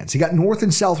in his hands. He got north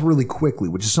and south really quickly,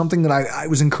 which is something that I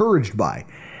was encouraged by.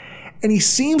 And he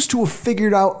seems to have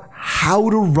figured out how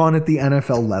to run at the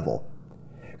NFL level.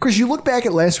 Chris, you look back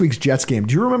at last week's Jets game.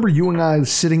 Do you remember you and I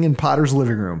sitting in Potter's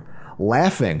living room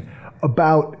laughing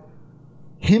about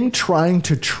him trying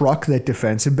to truck that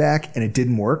defensive back and it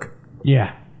didn't work?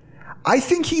 Yeah. I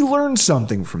think he learned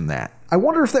something from that. I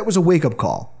wonder if that was a wake-up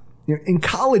call. In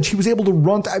college, he was able to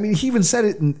run. I mean, he even said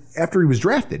it after he was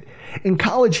drafted. In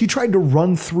college, he tried to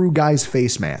run through guys'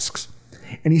 face masks.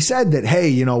 And he said that,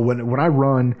 hey, when I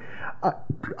run,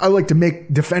 I like to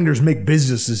make defenders make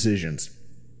business decisions.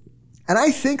 And I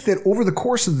think that over the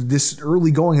course of this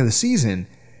early going of the season,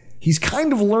 he's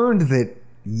kind of learned that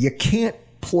you can't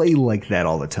play like that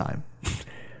all the time.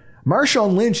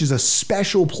 Marshawn Lynch is a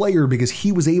special player because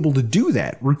he was able to do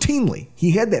that routinely.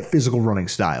 He had that physical running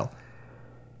style.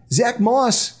 Zach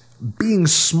Moss, being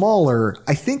smaller,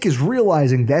 I think is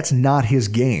realizing that's not his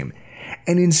game.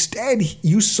 And instead,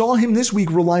 you saw him this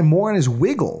week rely more on his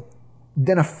wiggle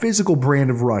than a physical brand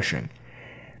of rushing.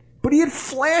 But he had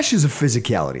flashes of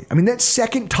physicality. I mean, that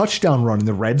second touchdown run in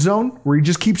the red zone, where he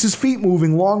just keeps his feet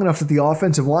moving long enough that the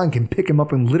offensive line can pick him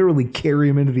up and literally carry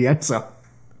him into the end zone.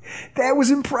 That was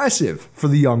impressive for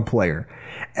the young player.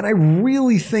 And I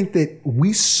really think that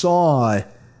we saw...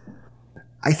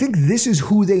 I think this is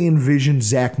who they envisioned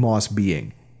Zach Moss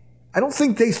being. I don't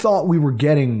think they thought we were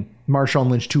getting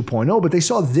Marshawn Lynch 2.0, but they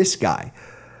saw this guy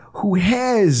who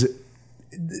has...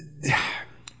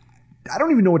 I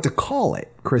don't even know what to call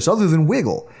it, Chris, other than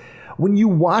wiggle. When you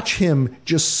watch him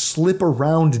just slip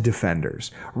around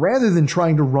defenders, rather than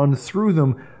trying to run through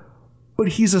them, but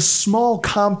he's a small,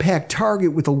 compact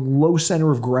target with a low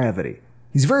center of gravity.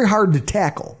 He's very hard to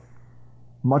tackle,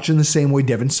 much in the same way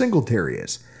Devin Singletary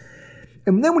is.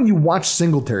 And then when you watch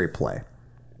Singletary play,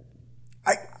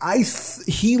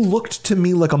 he looked to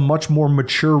me like a much more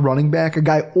mature running back, a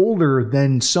guy older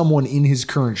than someone in his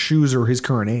current shoes or his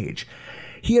current age.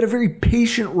 He had a very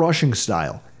patient rushing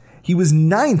style. He was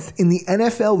 9th in the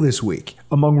NFL this week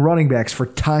among running backs for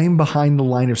time behind the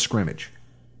line of scrimmage.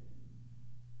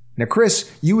 Now,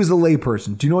 Chris, you as the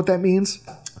layperson, do you know what that means?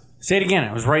 Say it again.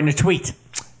 I was writing a tweet.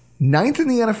 9th in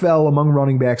the NFL among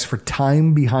running backs for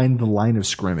time behind the line of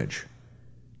scrimmage.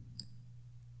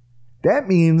 That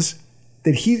means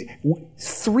that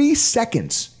 3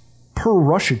 seconds per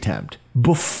rush attempt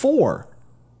before.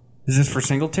 Is this for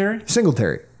Singletary?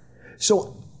 Singletary.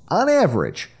 So on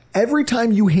average, every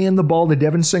time you hand the ball to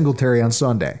Devin Singletary on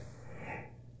Sunday,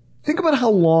 think about how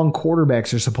long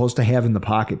quarterbacks are supposed to have in the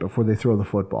pocket before they throw the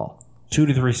football. 2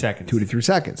 to 3 seconds. 2 to 3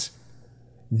 seconds.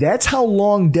 That's how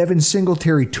long Devin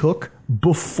Singletary took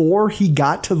before he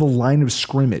got to the line of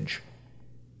scrimmage.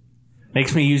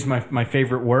 Makes me use my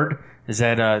favorite word. Is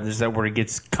that where he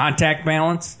gets contact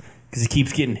balance? Because he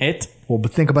keeps getting hit? Well,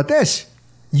 but think about this.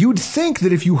 You'd think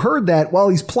that if you heard that, well,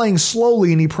 he's playing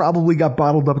slowly and he probably got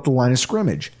bottled up at the line of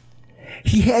scrimmage.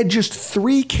 He had just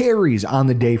 3 carries on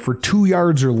the day for 2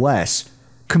 yards or less,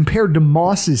 compared to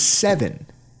Moss's 7.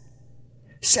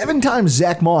 7 times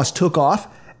Zach Moss took off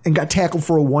and got tackled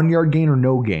for a 1-yard gain or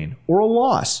no gain, or a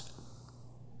loss.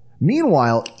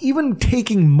 Meanwhile, even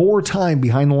taking more time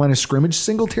behind the line of scrimmage,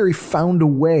 Singletary found a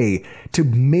way to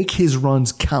make his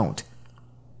runs count.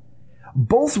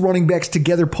 Both running backs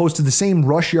together posted the same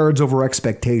rush yards over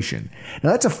expectation.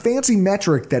 Now that's a fancy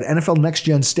metric that NFL Next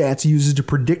Gen Stats uses to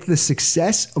predict the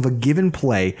success of a given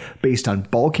play based on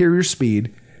ball carrier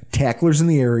speed, tacklers in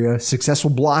the area, successful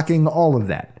blocking, all of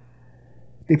that.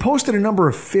 They posted a number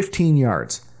of 15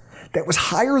 yards. That was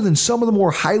higher than some of the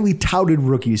more highly touted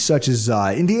rookies, such as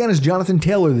Indiana's Jonathan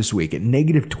Taylor this week at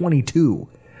 -22,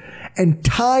 and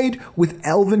tied with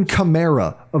Alvin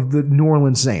Kamara of the New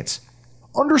Orleans Saints,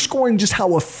 underscoring just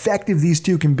how effective these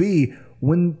two can be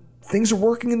when things are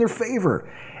working in their favor.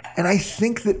 And I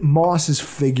think that Moss is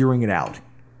figuring it out.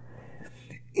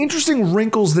 Interesting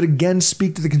wrinkles that again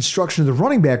speak to the construction of the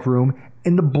running back room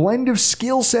and the blend of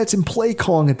skill sets and play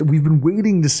calling that we've been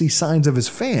waiting to see signs of as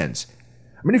fans.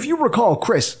 I mean, if you recall,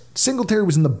 Chris, Singletary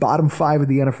was in the bottom 5 of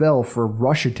the NFL for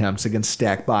rush attempts against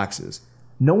stacked boxes.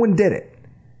 No one did it.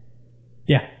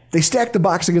 Yeah. They stacked the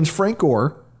box against Frank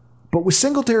Gore, but with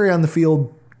Singletary on the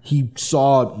field, he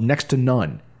saw next to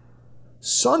none.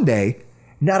 Sunday,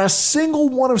 not a single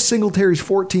one of Singletary's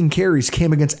 14 carries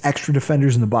came against extra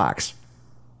defenders in the box.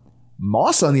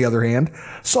 Moss, on the other hand,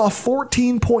 saw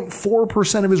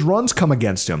 14.4% of his runs come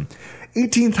against him,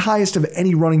 18th highest of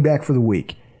any running back for the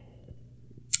week.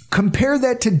 Compare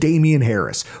that to Damian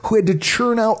Harris, who had to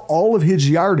churn out all of his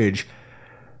yardage.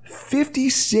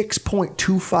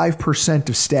 56.25%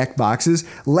 of stacked boxes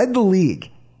led the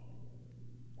league.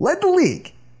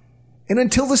 And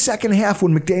until the second half,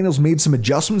 when McDaniels made some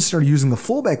adjustments, started using the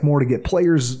fullback more to get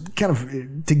players,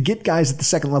 to get guys at the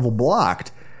second level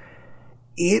blocked,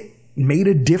 it made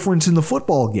a difference in the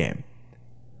football game.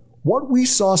 What we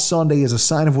saw Sunday is a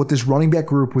sign of what this running back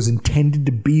group was intended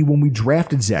to be when we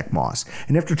drafted Zach Moss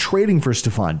and after trading for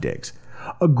Stephon Diggs.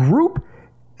 A group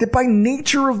that, by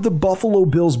nature of the Buffalo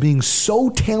Bills being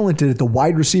so talented at the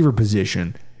wide receiver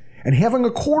position and having a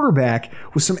quarterback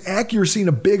with some accuracy and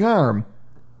a big arm,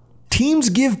 teams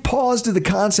give pause to the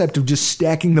concept of just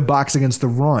stacking the box against the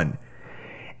run.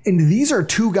 And these are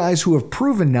two guys who have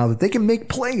proven now that they can make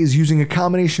plays using a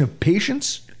combination of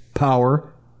patience, power,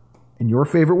 and your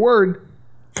favorite word,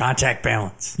 contact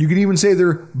balance. You could even say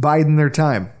they're biding their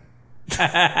time.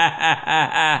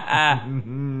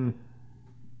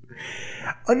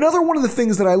 Another one of the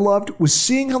things that I loved was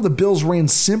seeing how the Bills ran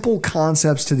simple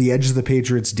concepts to the edge of the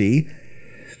Patriots' D,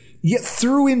 yet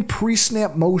threw in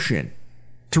pre-snap motion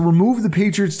to remove the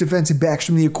Patriots' defensive backs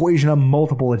from the equation on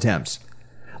multiple attempts.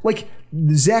 Like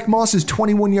Zach Moss's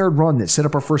 21-yard run that set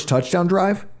up our first touchdown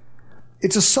drive.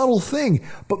 It's a subtle thing,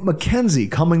 but McKenzie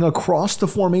coming across the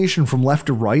formation from left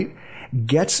to right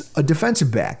gets a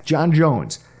defensive back, John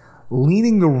Jones,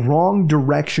 leaning the wrong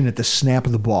direction at the snap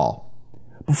of the ball.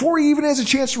 Before he even has a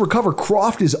chance to recover,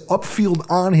 Croft is upfield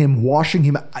on him, washing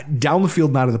him down the field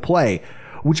and out of the play,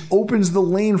 which opens the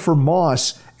lane for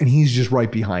Moss, and he's just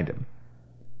right behind him.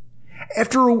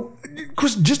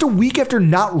 Just a week after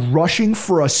not rushing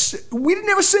we didn't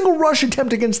have a single rush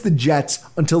attempt against the Jets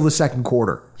until the second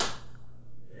quarter.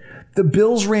 The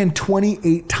Bills ran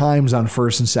 28 times on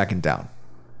first and second down.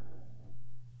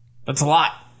 That's a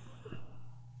lot.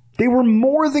 They were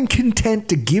more than content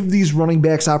to give these running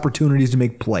backs opportunities to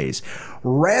make plays,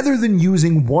 rather than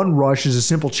using one rush as a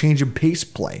simple change of pace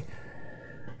play.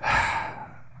 I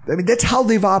mean, that's how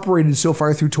they've operated so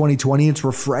far through 2020. It's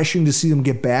refreshing to see them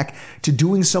get back to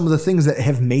doing some of the things that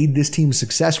have made this team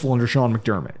successful under Sean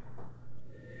McDermott.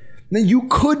 Now, you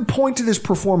could point to this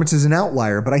performance as an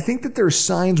outlier, but I think that there are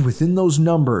signs within those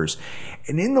numbers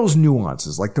and in those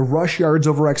nuances, like the rush yards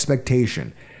over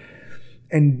expectation,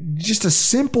 and just a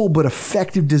simple but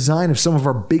effective design of some of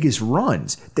our biggest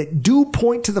runs that do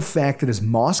point to the fact that as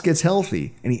Moss gets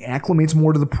healthy and he acclimates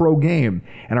more to the pro game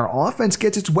and our offense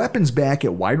gets its weapons back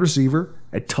at wide receiver,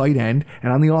 at tight end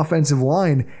and on the offensive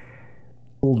line.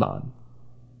 Hold on.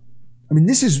 I mean,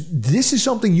 this is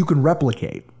something you can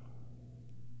replicate.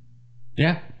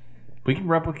 Yeah, we can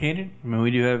replicate it. I mean,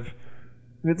 we have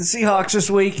the Seahawks this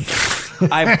week.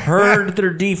 I've heard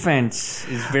their defense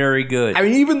is very good. I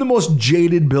mean, even the most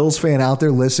jaded Bills fan out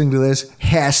there listening to this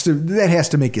has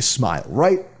to make you smile,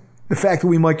 right? The fact that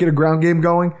we might get a ground game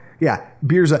going. Yeah,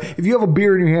 beer's up. If you have a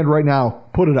beer in your hand right now,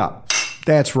 put it up.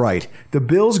 That's right. The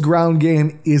Bills' ground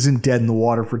game isn't dead in the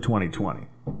water for 2020.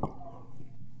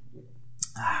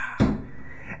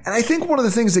 And I think one of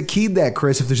the things that keyed that,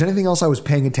 Chris, if there's anything else I was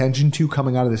paying attention to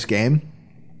coming out of this game,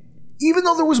 even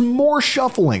though there was more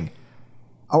shuffling,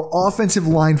 our offensive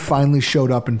line finally showed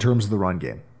up in terms of the run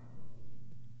game.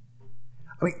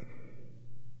 I mean,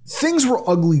 things were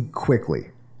ugly quickly.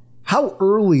 How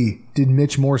early did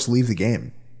Mitch Morse leave the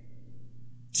game?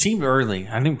 Seemed early.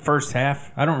 I think first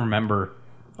half. I don't remember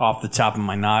off the top of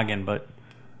my noggin, but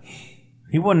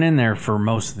he wasn't in there for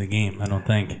most of the game, I don't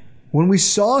think. When we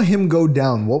saw him go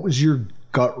down, what was your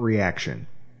gut reaction?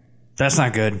 That's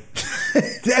not good.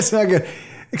 That's not good.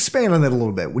 Expand on that a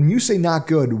little bit. When you say not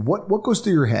good, what goes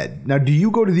through your head? Now, do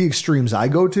you go to the extremes I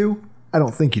go to? I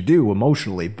don't think you do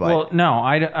emotionally, but... Well, no,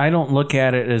 I don't look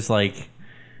at it as like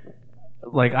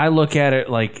I look at it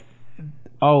like,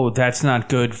 oh, that's not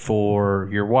good for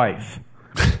your wife.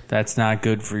 That's not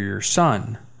good for your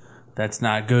son. That's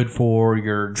not good for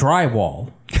your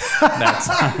drywall. That's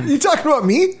not, you talking about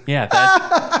me? Yeah,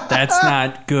 that's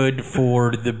not good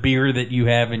for the beer that you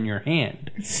have in your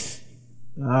hand.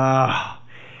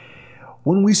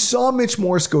 When we saw Mitch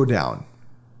Morse go down,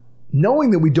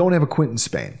 knowing that we don't have a Quinton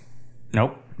Spain,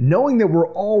 nope, knowing that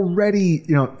we're already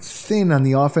thin on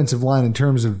the offensive line in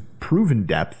terms of proven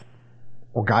depth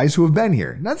or guys who have been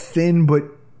here, not thin, but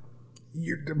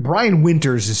Brian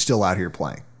Winters is still out here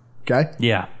playing. Okay,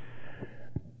 yeah.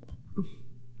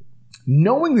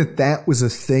 Knowing that was a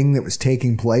thing that was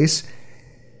taking place,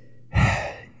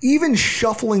 even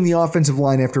shuffling the offensive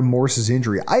line after Morse's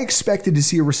injury, I expected to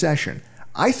see a recession.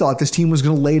 I thought this team was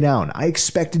going to lay down. I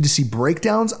expected to see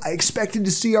breakdowns. I expected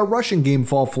to see our rushing game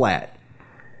fall flat.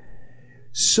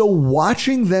 So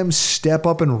watching them step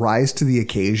up and rise to the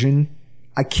occasion,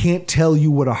 I can't tell you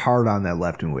what a hard-on that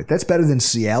left me with. That's better than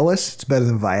Cialis. It's better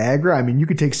than Viagra. I mean, you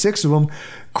could take 6 of them,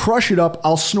 crush it up,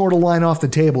 I'll snort a line off the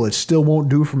table. It still won't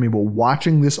do for me. But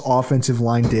watching this offensive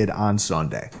line did on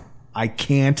Sunday, I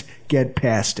can't get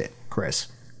past it, Chris.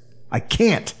 I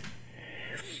can't.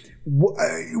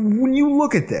 When you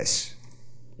look at this,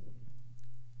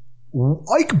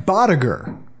 Ike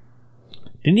Bodiger.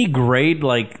 Didn't he grade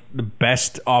like the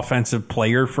best offensive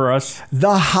player for us?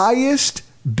 The highest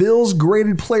Bills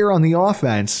graded player on the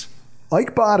offense,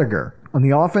 Ike Bodiger, on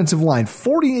the offensive line,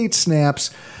 48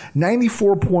 snaps,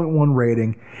 94.1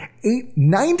 rating,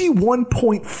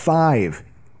 91.5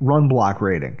 run block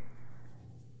rating.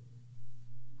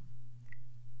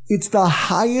 It's the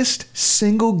highest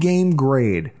single game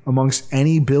grade amongst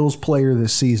any Bills player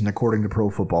this season, according to Pro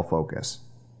Football Focus.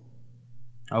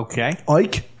 Okay.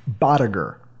 Ike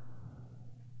Bodiger.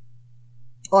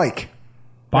 Ike.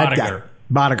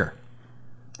 Bodiger.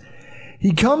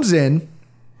 He comes in.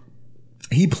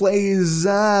 He plays,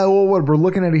 what we're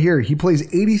looking at it here. He plays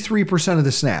 83% of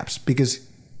the snaps because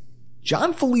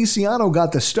John Feliciano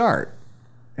got the start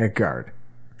at guard.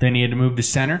 Then he had to move to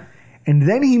center. And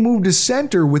then he moved to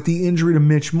center with the injury to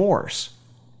Mitch Morse.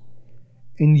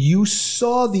 And you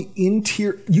saw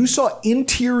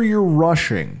interior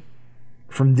rushing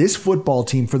from this football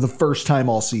team for the first time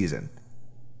all season.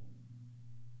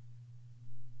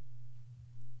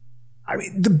 I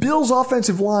mean, the Bills'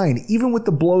 offensive line, even with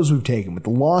the blows we've taken, with the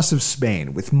loss of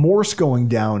Spain, with Morse going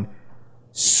down,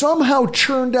 somehow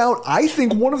churned out, I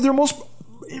think, one of their most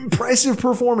impressive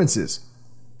performances.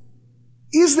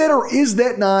 Is that or is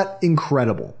that not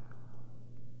incredible?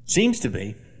 Seems to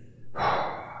be.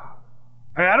 I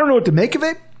don't know what to make of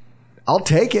it. I'll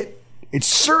take it. It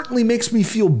certainly makes me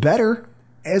feel better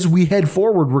as we head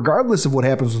forward, regardless of what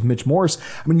happens with Mitch Morse.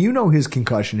 I mean, you know his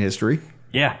concussion history.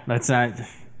 Yeah, that's not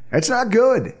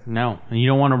good. No, and you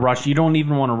don't want to rush. You don't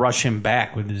even want to rush him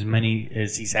back with as many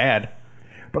as he's had.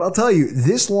 But I'll tell you,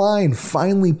 this line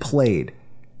finally played.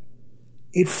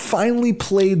 It finally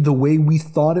played the way we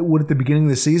thought it would at the beginning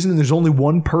of the season, and there's only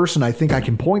one person I think I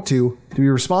can point to be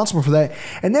responsible for that,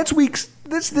 and that's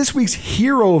this week's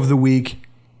hero of the week,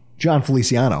 John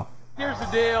Feliciano. Here's the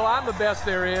deal. I'm the best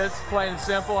there is, plain and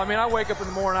simple. I mean, I wake up in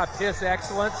the morning, I piss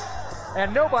excellence,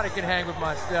 and nobody can hang with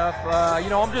my stuff.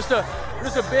 I'm just a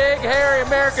big, hairy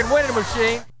American winning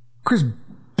machine. Chris,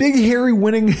 big, hairy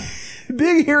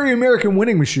American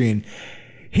winning machine.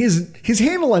 His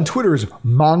handle on Twitter is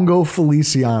Mongo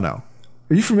Feliciano.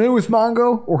 Are you familiar with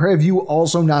Mongo, or have you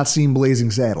also not seen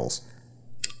Blazing Saddles?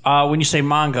 When you say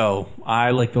Mongo,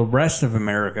 I, like the rest of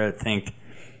America, think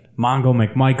Mongo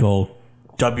McMichael,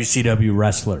 WCW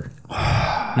wrestler.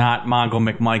 Not Mongo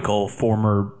McMichael,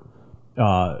 former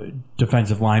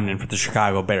defensive lineman for the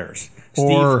Chicago Bears.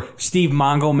 Steve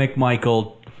Mongo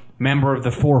McMichael, member of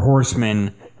the Four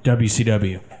Horsemen,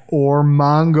 WCW. Or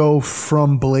Mongo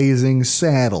from Blazing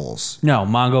Saddles. No,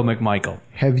 Mongo McMichael.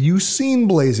 Have you seen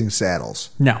Blazing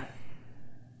Saddles? No.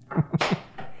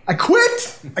 I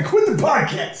quit the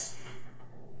podcast.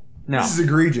 No. This is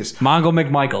egregious. Mongo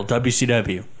McMichael,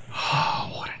 WCW.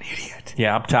 Oh, what an idiot.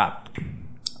 Yeah, up top.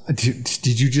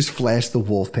 Did you just flash the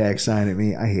Wolfpack sign at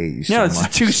me? I hate you so much. No,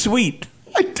 it's too sweet.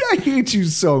 I hate you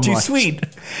so much. Too sweet.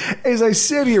 As I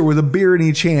sit here with a beer in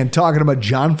each hand talking about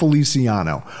John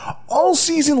Feliciano, all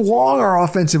season long our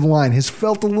offensive line has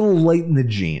felt a little light in the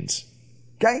jeans.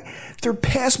 Okay? Their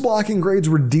pass blocking grades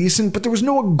were decent, but there was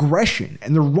no aggression,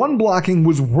 and their run blocking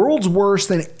was worlds worse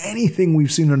than anything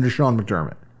we've seen under Sean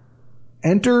McDermott.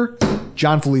 Enter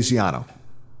John Feliciano.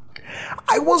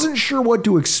 I wasn't sure what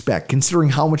to expect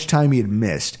considering how much time he had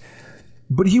missed,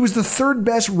 but he was the third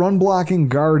best run blocking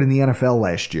guard in the NFL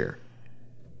last year.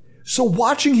 So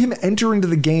watching him enter into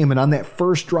the game, and on that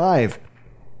first drive,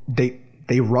 they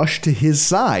rushed to his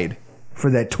side for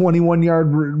that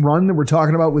 21-yard run that we're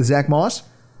talking about with Zach Moss.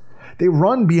 They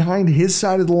run behind his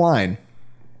side of the line,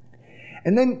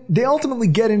 and then they ultimately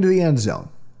get into the end zone.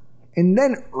 And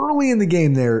then early in the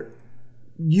game there,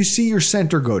 you see your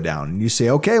center go down, and you say,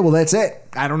 okay, well, that's it.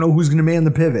 I don't know who's going to man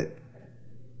the pivot.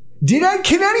 Can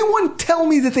anyone tell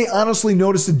me that they honestly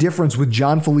noticed a difference with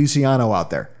John Feliciano out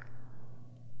there?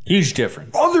 Huge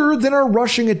difference. Other than our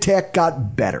rushing attack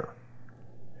got better.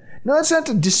 Now, that's not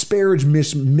to disparage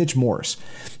Mitch Morse.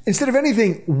 Instead of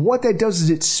anything, what that does is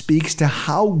it speaks to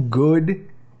how good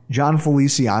John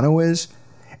Feliciano is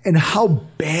and how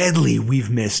badly we've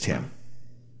missed him.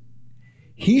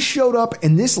 He showed up,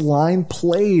 and this line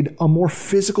played a more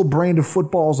physical brand of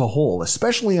football as a whole,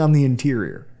 especially on the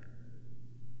interior.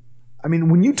 I mean,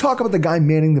 when you talk about the guy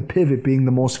manning the pivot being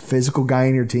the most physical guy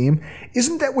in your team,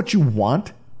 isn't that what you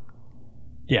want?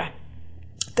 Yeah.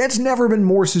 That's never been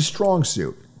Morse's strong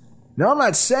suit. Now, I'm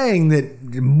not saying that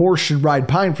Morse should ride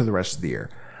pine for the rest of the year.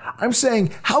 I'm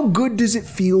saying, how good does it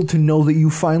feel to know that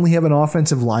you finally have an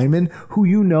offensive lineman who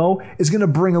you know is going to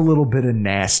bring a little bit of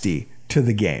nasty to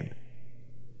the game?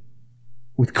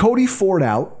 With Cody Ford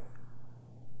out,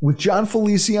 with John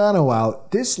Feliciano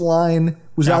out, this line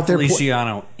was John out there.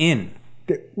 Feliciano in.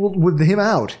 With him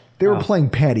out, they were playing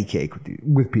patty cake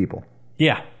with people.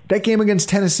 Yeah. That game against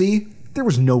Tennessee, there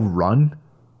was no run.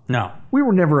 No. We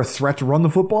were never a threat to run the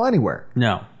football anywhere.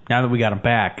 No. Now that we got him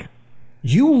back.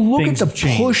 You look at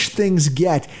the push things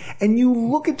get, and you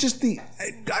look at just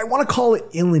I want to call it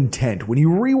ill intent. When you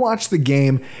rewatch the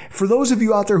game, for those of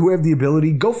you out there who have the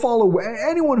ability, go follow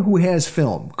anyone who has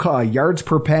film. Yards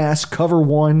per pass, cover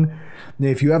one.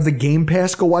 If you have the Game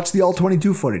Pass, go watch the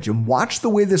All-22 footage and watch the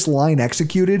way this line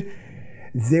executed.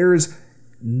 There's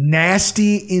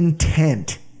nasty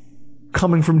intent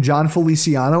coming from John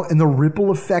Feliciano, and the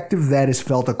ripple effect of that is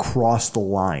felt across the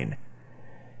line.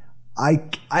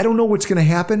 I don't know what's going to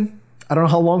happen. I don't know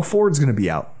how long Ford's going to be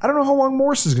out. I don't know how long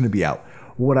Morse is going to be out.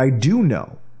 What I do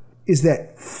know is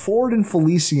that Ford and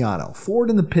Feliciano, Ford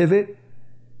in the pivot,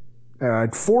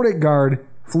 Ford at guard,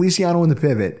 Feliciano in the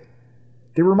pivot,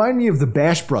 they remind me of the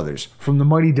Bash Brothers from the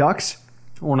Mighty Ducks.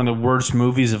 One of the worst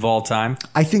movies of all time.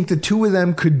 I think the two of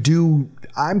them could do,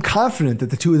 I'm confident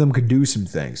that the two of them could do some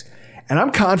things. And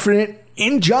I'm confident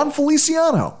in John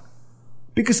Feliciano.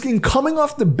 Because in coming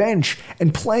off the bench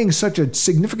and playing such a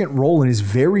significant role in his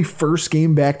very first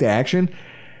game back to action,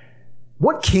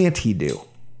 what can't he do?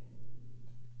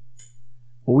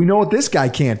 Well, we know what this guy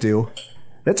can't do.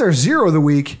 That's our zero of the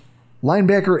week,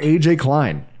 linebacker A.J.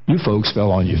 Klein. You folks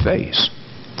fell on your face.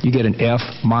 You get an F-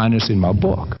 in my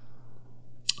book.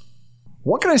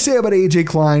 What can I say about A.J.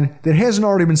 Klein that hasn't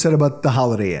already been said about the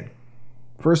Holiday Inn?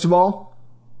 First of all,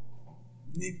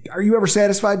 are you ever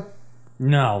satisfied?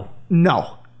 No.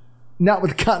 No. Not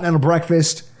with the continental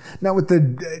breakfast. Not with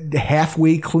the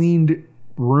halfway cleaned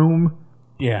room.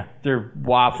 Yeah. Their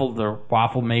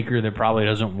waffle maker that probably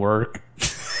doesn't work.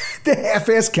 The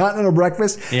half-assed continental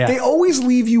breakfast. Yeah. They always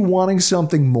leave you wanting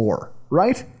something more,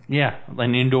 right? Yeah.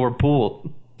 An indoor pool.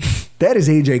 That is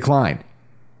A.J. Klein.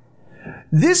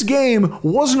 This game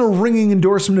wasn't a ringing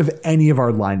endorsement of any of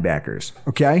our linebackers,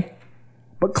 okay?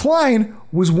 But Klein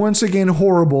was once again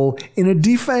horrible in a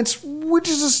defense,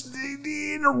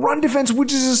 in a run defense,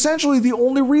 which is essentially the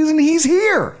only reason he's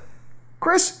here.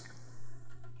 Chris,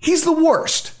 he's the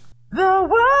worst. The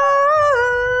worst.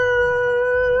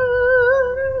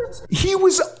 He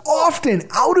was often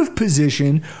out of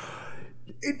position.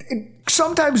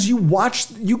 Sometimes you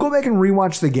go back and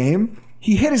rewatch the game.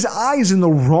 He hit his eyes in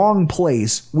the wrong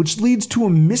place, which leads to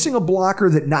him missing a blocker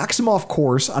that knocks him off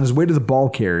course on his way to the ball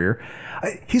carrier.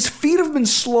 His feet have been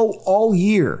slow all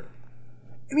year.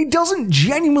 And he doesn't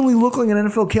genuinely look like an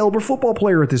NFL caliber football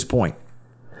player at this point.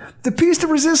 The piece de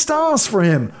resistance for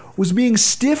him was being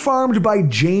stiff-armed by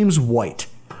James White,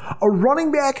 a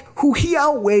running back who he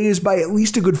outweighs by at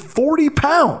least a good 40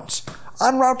 pounds,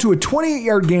 en route to a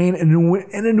 28-yard gain and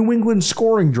a New England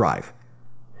scoring drive.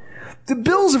 The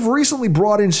Bills have recently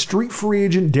brought in street free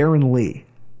agent Darren Lee.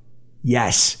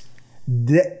 Yes,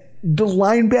 the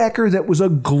linebacker that was a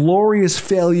glorious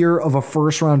failure of a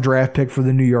first-round draft pick for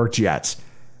the New York Jets.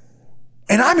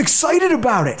 And I'm excited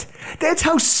about it. That's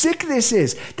how sick this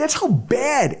is. That's how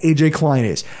bad A.J. Klein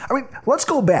is. I mean, let's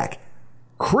go back.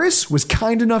 Chris was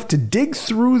kind enough to dig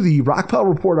through the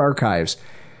Rockpile Report archives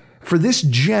for this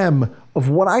gem of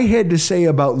what I had to say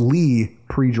about Lee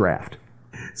pre-draft.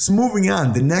 So moving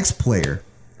on, the next player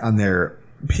on their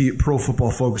Pro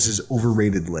Football Focus's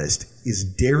overrated list is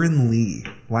Darren Lee,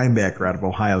 linebacker out of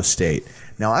Ohio State.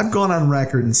 Now, I've gone on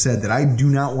record and said that I do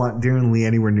not want Darren Lee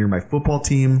anywhere near my football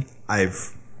team.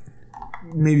 I've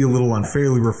maybe a little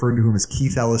unfairly referred to him as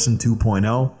Keith Ellison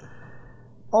 2.0.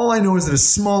 All I know is that a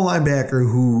small linebacker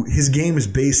who his game is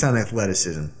based on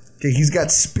athleticism. Okay, he's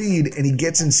got speed and he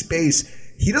gets in space.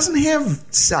 He doesn't have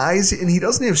size and he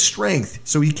doesn't have strength,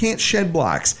 so he can't shed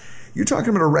blocks. You're talking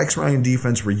about a Rex Ryan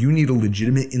defense where you need a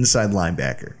legitimate inside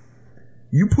linebacker.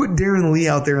 You put Darren Lee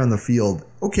out there on the field,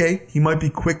 okay, he might be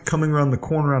quick coming around the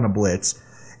corner on a blitz,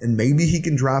 and maybe he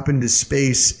can drop into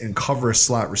space and cover a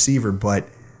slot receiver, but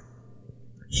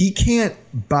he can't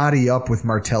body up with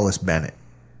Martellus Bennett.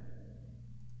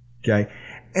 Okay?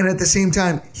 And at the same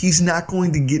time, he's not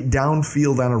going to get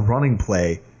downfield on a running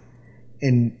play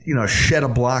and, shed a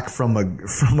block from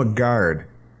a guard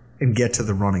and get to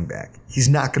the running back. He's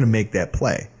not going to make that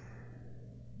play.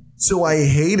 So I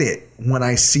hate it when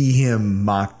I see him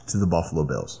mocked to the Buffalo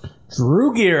Bills.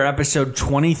 Drew Gear, episode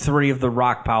 23 of the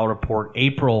Rockpile Report,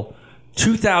 April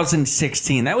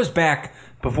 2016. That was back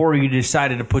before you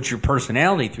decided to put your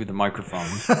personality through the microphone.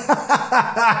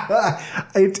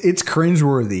 It's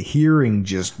cringeworthy hearing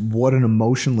just what an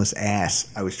emotionless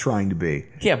ass I was trying to be.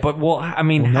 Yeah, but,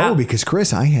 no, because,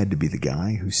 Chris, I had to be the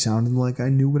guy who sounded like I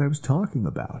knew what I was talking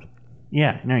about.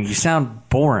 Yeah, no, you sound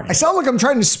boring. I sound like I'm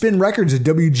trying to spin records at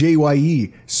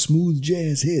WJYE. Smooth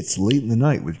jazz hits late in the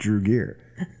night with Drew Gear.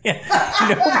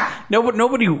 Yeah,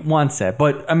 nobody wants that.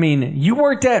 But, you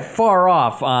weren't that far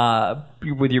off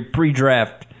with your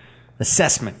pre-draft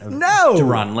assessment of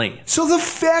Darren Lee. So the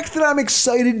fact that I'm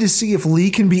excited to see if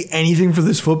Lee can be anything for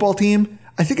this football team,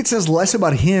 I think it says less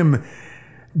about him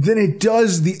than it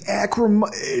does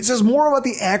it says more about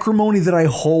the acrimony that I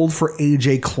hold for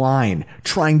A.J. Klein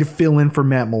trying to fill in for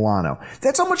Matt Milano.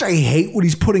 That's how much I hate what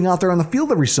he's putting out there on the field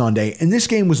every Sunday, and this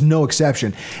game was no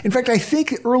exception. In fact, I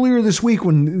think earlier this week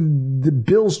when the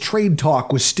Bills trade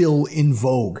talk was still in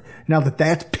vogue, now that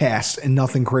that's passed and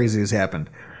nothing crazy has happened,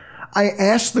 I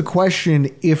asked the question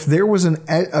if there was an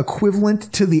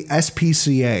equivalent to the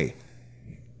SPCA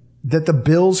that the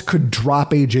Bills could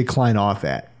drop A.J. Klein off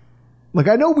at. Like,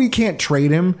 I know we can't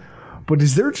trade him, but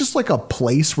is there just like a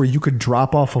place where you could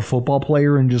drop off a football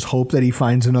player and just hope that he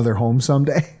finds another home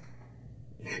someday?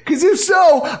 Because if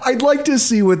so, I'd like to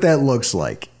see what that looks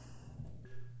like.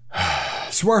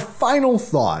 So our final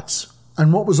thoughts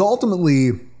on what was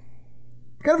ultimately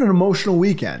kind of an emotional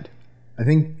weekend. I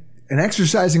think an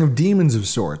exercising of demons of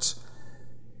sorts.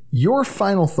 Your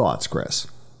final thoughts, Chris?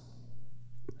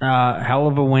 Hell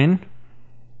of a win.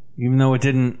 Even though it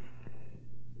didn't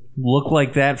look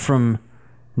like that from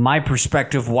my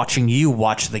perspective watching you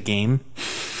watch the game.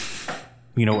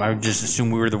 I would just assume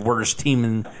we were the worst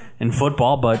team in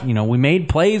football, but, we made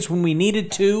plays when we needed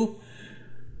to.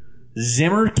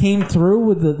 Zimmer came through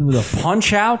with a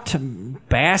punch out.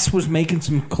 Bass was making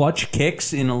some clutch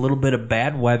kicks in a little bit of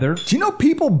bad weather. Do you know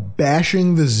people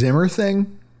bashing the Zimmer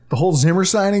thing? The whole Zimmer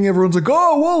signing, everyone's like,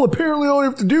 oh, well, apparently all you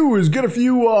have to do is get a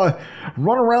few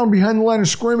run around behind the line of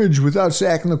scrimmage without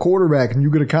sacking the quarterback and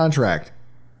you get a contract.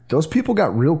 Those people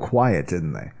got real quiet,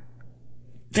 didn't they?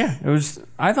 Yeah, it was.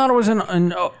 I thought it was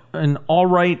an all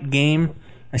right game.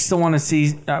 I still want to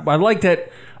see. I like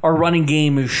that our running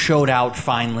game showed out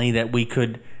finally that we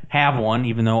could have one,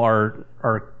 even though our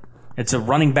it's a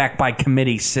running back by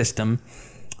committee system.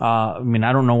 I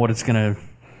don't know what it's gonna.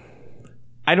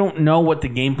 I don't know what the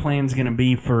game plan is going to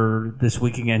be for this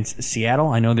week against Seattle.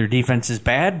 I know their defense is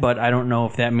bad, but I don't know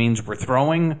if that means we're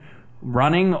throwing,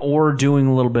 running, or doing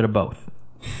a little bit of both.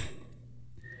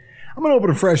 I'm going to open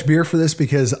a fresh beer for this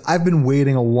because I've been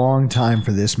waiting a long time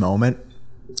for this moment,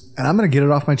 and I'm going to get it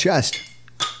off my chest.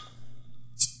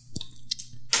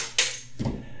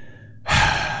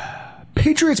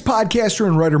 Patriots podcaster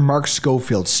and writer Mark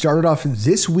Schofield started off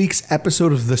this week's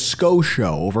episode of The Sco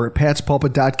Show over at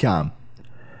patspulpit.com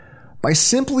by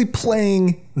simply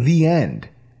playing The End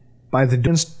by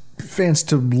the fans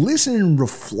to listen and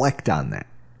reflect on that.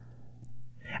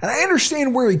 And I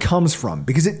understand where he comes from,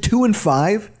 because at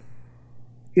 2-5,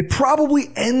 it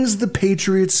probably ends the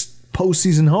Patriots'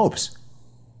 postseason hopes.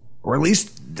 Or at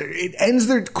least it ends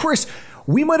their... Chris,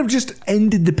 we might have just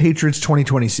ended the Patriots'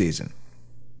 2020 season.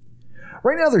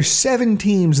 Right now, there's 7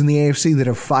 teams in the AFC that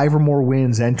have 5 or more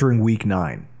wins entering Week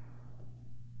 9.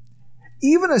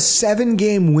 Even a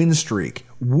 7-game win streak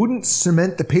wouldn't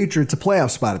cement the Patriots a playoff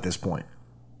spot at this point.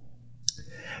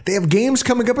 They have games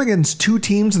coming up against 2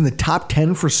 teams in the top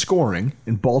 10 for scoring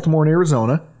in Baltimore and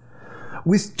Arizona,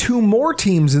 with 2 more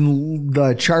teams in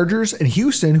the Chargers and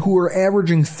Houston who are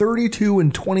averaging 32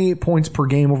 and 28 points per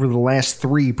game over the last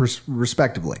 3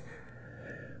 respectively.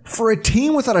 For a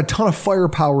team without a ton of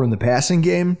firepower in the passing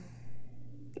game,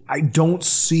 I don't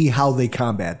see how they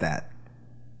combat that.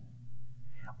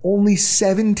 Only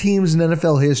 7 teams in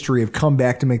NFL history have come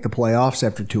back to make the playoffs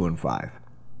after 2-5.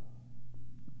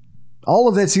 All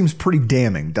of that seems pretty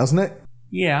damning, doesn't it?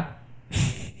 Yeah.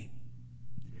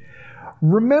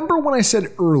 Remember when I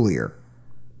said earlier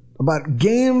about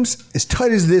games as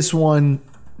tight as this one,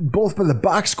 both by the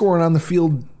box score and on the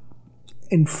field,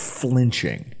 and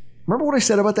flinching? Remember what I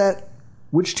said about that?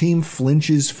 Which team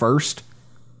flinches first?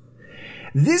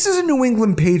 This is a New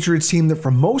England Patriots team that for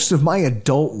most of my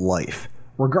adult life,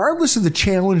 regardless of the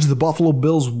challenge the Buffalo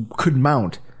Bills could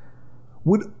mount,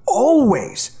 would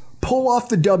always pull off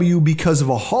the W because of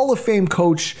a Hall of Fame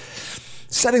coach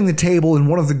setting the table and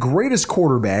one of the greatest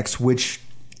quarterbacks, which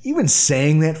even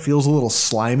saying that feels a little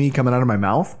slimy coming out of my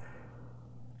mouth,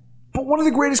 but one of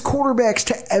the greatest quarterbacks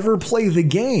to ever play the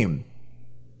game,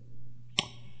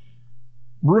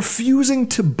 refusing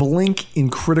to blink in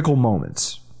critical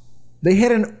moments. They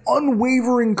had an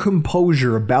unwavering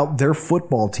composure about their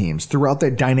football teams throughout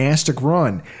that dynastic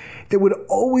run that would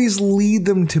always lead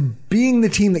them to being the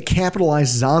team that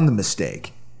capitalizes on the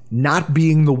mistake, not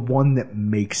being the one that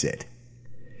makes it.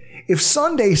 If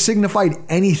Sunday signified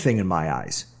anything in my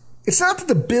eyes, it's not that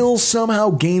the Bills somehow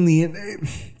gained the...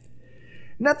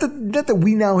 Not that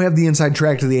we now have the inside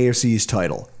track to the AFC East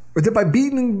title, or that by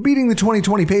beating the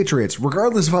 2020 Patriots,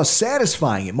 regardless of how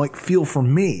satisfying it might feel for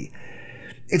me,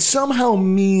 it somehow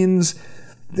means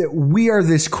that we are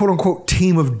this quote-unquote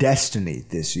team of destiny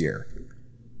this year.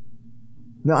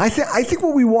 Now, I think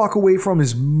what we walk away from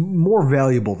is more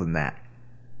valuable than that.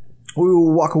 What we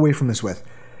will walk away from this with.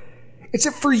 It's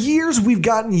that for years we've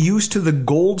gotten used to the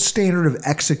gold standard of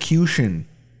execution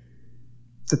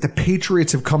that the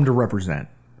Patriots have come to represent.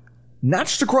 Not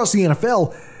just across the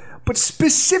NFL, but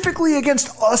specifically against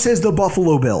us as the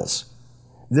Buffalo Bills.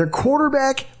 Their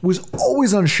quarterback was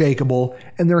always unshakable,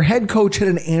 and their head coach had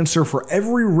an answer for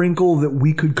every wrinkle that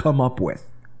we could come up with.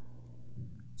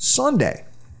 Sunday,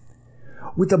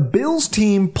 with the Bills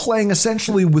team playing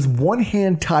essentially with one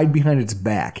hand tied behind its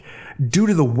back due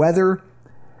to the weather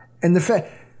and the fact,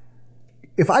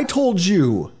 if I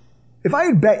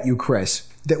had bet you, Chris,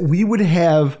 that we would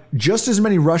have just as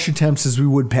many rush attempts as we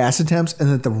would pass attempts and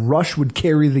that the rush would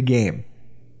carry the game,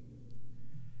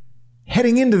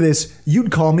 heading into this,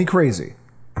 you'd call me crazy.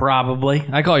 Probably.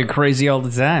 I call you crazy all the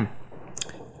time.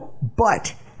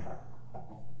 But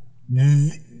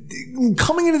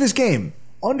coming into this game,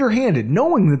 underhanded,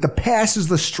 knowing that the pass is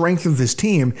the strength of this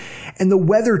team, and the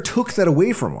weather took that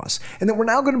away from us, and that we're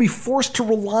now going to be forced to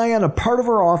rely on a part of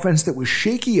our offense that was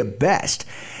shaky at best,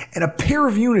 and a pair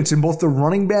of units in both the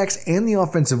running backs and the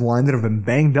offensive line that have been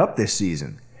banged up this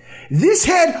season. This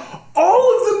had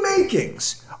all of the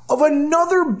makings of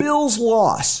another Bills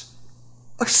loss,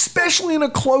 especially in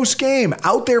a close game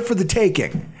out there for the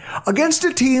taking, against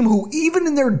a team who, even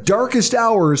in their darkest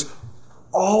hours,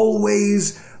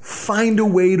 always find a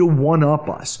way to one-up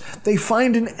us. They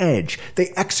find an edge. They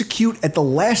execute at the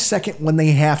last second when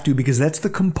they have to, because that's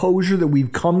the composure that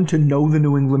we've come to know the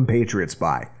New England Patriots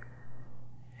by.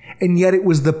 And yet it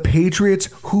was the Patriots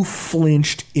who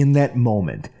flinched in that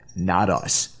moment, not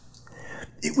us.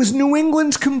 It was New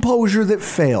England's composure that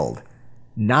failed,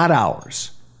 not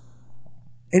ours.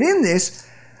 And in this,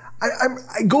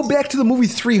 I go back to the movie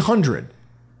 300.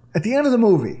 At the end of the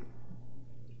movie,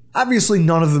 obviously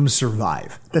none of them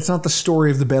survive. That's not the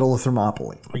story of the Battle of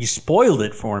Thermopylae. You spoiled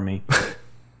it for me.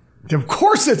 Of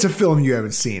course that's a film you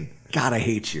haven't seen. God, I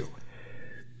hate you.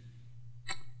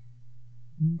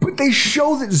 But they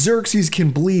show that Xerxes can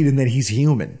bleed and that he's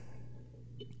human.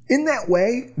 In that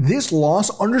way, this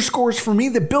loss underscores for me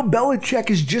that Bill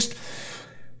Belichick is just...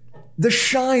 The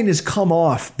shine has come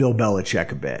off Bill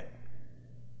Belichick a bit.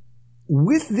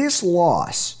 With this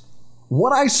loss,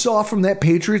 what I saw from that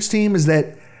Patriots team is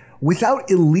that without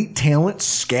elite talent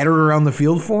scattered around the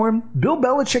field for him, Bill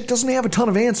Belichick doesn't have a ton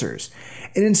of answers.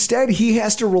 And instead, he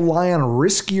has to rely on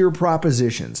riskier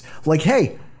propositions. Like,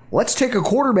 hey, let's take a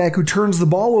quarterback who turns the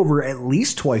ball over at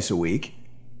least twice a week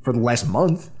for the last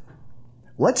month.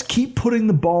 Let's keep putting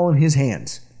the ball in his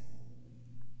hands.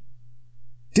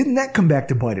 Didn't that come back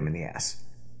to bite him in the ass?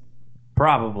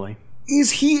 Probably.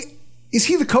 Is he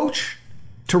the coach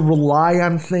to rely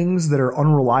on things that are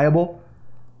unreliable?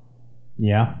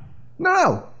 Yeah.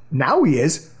 No. Now he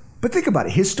is. But think about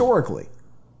it. Historically,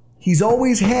 he's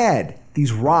always had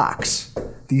these rocks,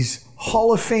 these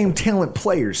Hall of Fame talent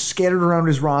players scattered around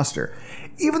his roster.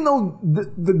 Even though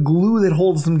the glue that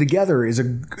holds them together is a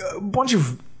bunch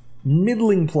of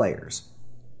middling players,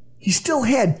 he still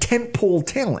had tentpole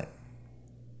talent.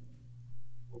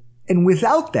 And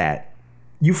without that,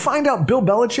 you find out Bill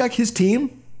Belichick, his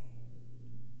team,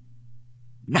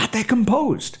 not that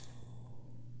composed.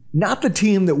 Not the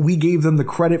team that we gave them the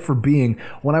credit for being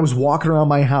when I was walking around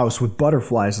my house with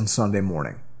butterflies on Sunday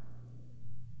morning.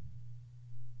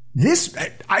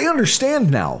 I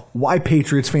understand now why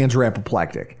Patriots fans are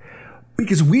apoplectic.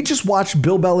 Because we just watched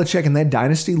Bill Belichick and that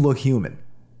dynasty look human.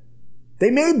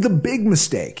 They made the big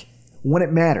mistake when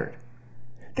it mattered.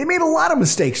 They made a lot of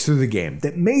mistakes through the game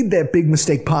that made that big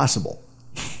mistake possible.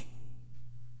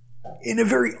 In a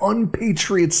very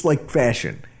un-Patriots-like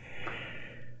fashion.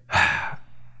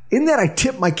 In that, I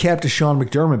tip my cap to Sean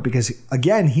McDermott because,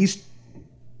 again, he's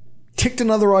ticked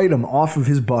another item off of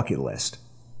his bucket list.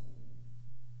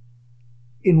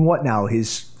 In what now,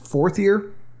 his 4th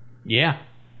year? Yeah.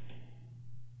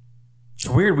 It's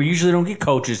weird. We usually don't get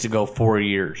coaches to go 4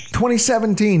 years.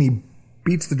 2017, he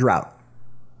beats the drought.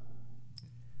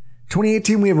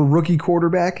 2018, we have a rookie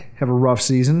quarterback, have a rough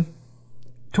season.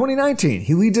 2019,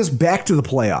 he leads us back to the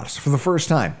playoffs for the first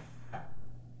time.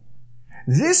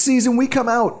 This season, we come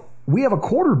out, we have a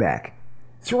quarterback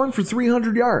throwing for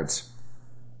 300 yards.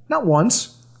 Not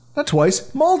once, not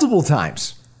twice, multiple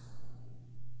times.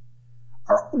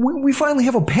 We finally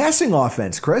have a passing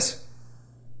offense, Chris.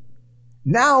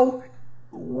 Now,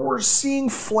 we're seeing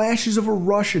flashes of a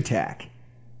rush attack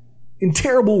in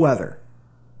terrible weather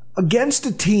against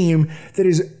a team that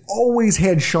has always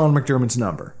had Sean McDermott's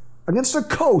number, against a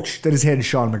coach that has had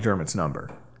Sean McDermott's number.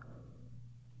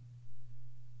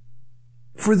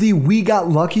 For the we got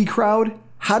lucky crowd,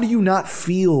 how do you not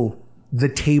feel the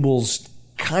tables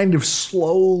kind of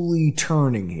slowly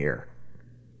turning here?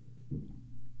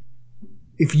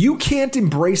 If you can't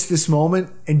embrace this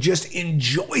moment and just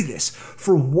enjoy this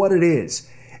for what it is,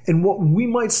 and what we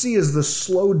might see as the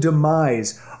slow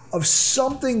demise of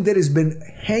something that has been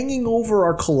hanging over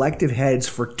our collective heads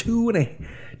for 2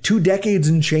 decades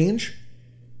and change,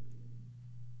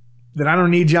 then I don't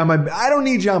need you on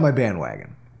my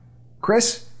bandwagon.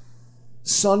 Chris,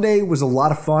 Sunday was a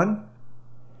lot of fun.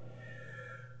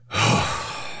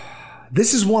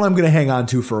 This is one I'm going to hang on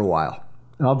to for a while,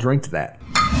 and I'll drink to that.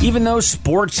 Even though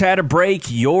sports had a break,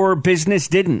 your business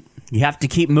didn't. You have to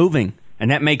keep moving,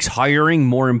 and that makes hiring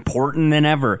more important than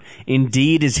ever.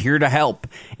 Indeed is here to help.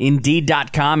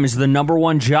 Indeed.com is the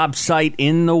 #1 job site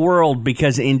in the world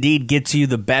because Indeed gets you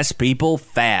the best people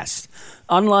fast.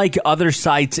 Unlike other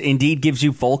sites, Indeed gives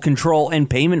you full control and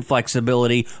payment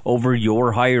flexibility over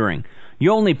your hiring.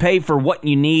 You only pay for what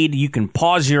you need. You can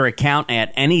pause your account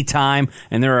at any time,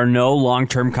 and there are no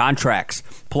long-term contracts.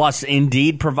 Plus,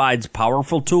 Indeed provides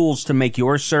powerful tools to make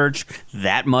your search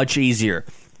that much easier,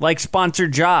 like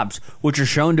sponsored jobs, which are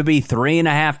shown to be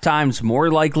 3.5 times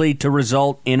more likely to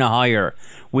result in a hire.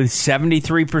 With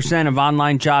 73% of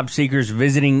online job seekers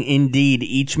visiting Indeed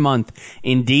each month,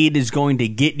 Indeed is going to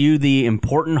get you the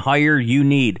important hire you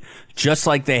need, just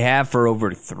like they have for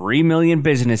over 3 million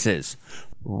businesses.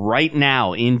 Right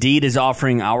now, Indeed is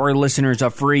offering our listeners a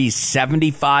free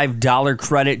 $75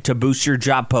 credit to boost your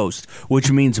job post,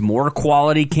 which means more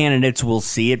quality candidates will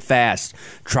see it fast.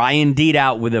 Try Indeed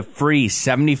out with a free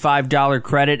 $75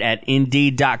 credit at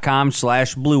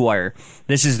Indeed.com/Blue Wire.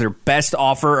 This is their best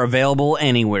offer available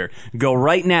anywhere. Go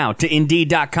right now to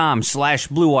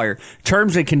Indeed.com/Blue Wire.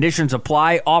 Terms and conditions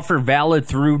apply. Offer valid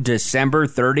through December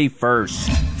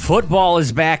 31st. Football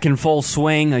is back in full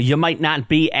swing. You might not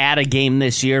be at a game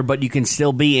this year, but you can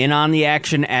still be in on the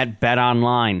action at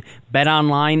BetOnline.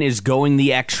 BetOnline is going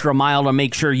the extra mile to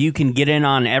make sure you can get in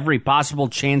on every possible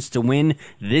chance to win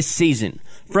this season.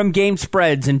 From game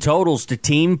spreads and totals to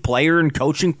team, player, and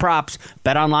coaching props,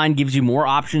 BetOnline gives you more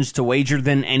options to wager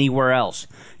than anywhere else.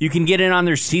 You can get in on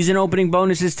their season opening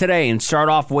bonuses today and start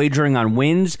off wagering on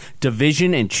wins,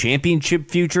 division, and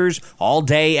championship futures all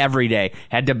day, every day.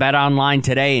 Head to BetOnline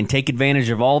today and take advantage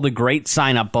of all the great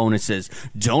sign-up bonuses.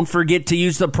 Don't forget to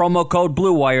use the promo code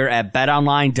BlueWire at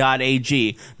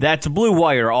betonline.ag. That's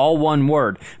BlueWire, all one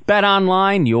word.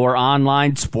 BetOnline, your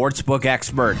online sportsbook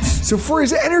experts. So for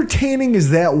as entertaining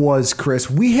as that was, Chris,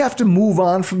 we have to move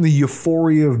on from the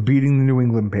euphoria of beating the New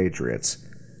England Patriots.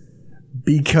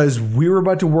 Because we were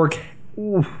about to walk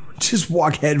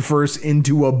headfirst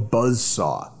into a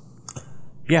buzzsaw.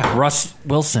 Yeah, Russ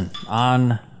Wilson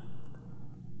on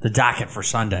the docket for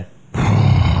Sunday.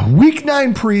 Week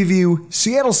 9 preview,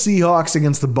 Seattle Seahawks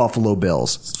against the Buffalo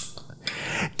Bills.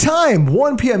 Time,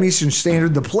 1 p.m. Eastern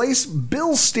Standard. The place,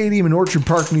 Bills Stadium in Orchard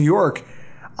Park, New York.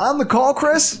 On the call,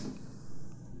 Chris?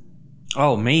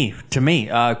 Oh, me.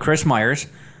 Chris Myers,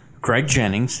 Greg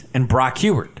Jennings, and Brock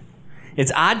Hubert.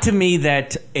 It's odd to me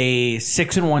that a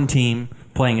 6-1 team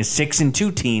playing a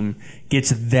 6-2 team gets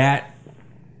that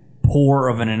poor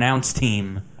of an announced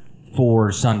team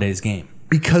for Sunday's game.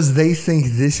 Because they think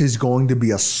this is going to be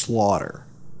a slaughter.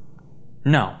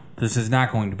 No, this is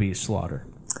not going to be a slaughter.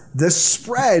 The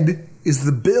spread is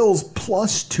the Bills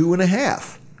plus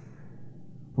 2.5.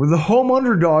 We're the home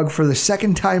underdog for the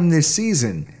second time this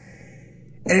season.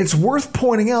 And it's worth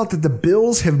pointing out that the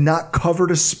Bills have not covered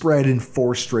a spread in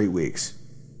 4 straight weeks.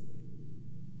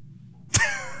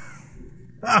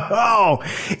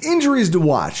 Injuries to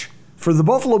watch. For the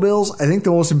Buffalo Bills, I think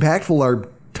the most impactful are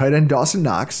tight end Dawson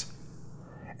Knox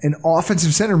and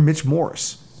offensive center Mitch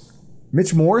Morse.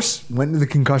 Mitch Morse went into the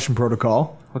concussion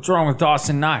protocol. What's wrong with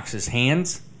Dawson Knox? His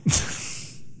hands?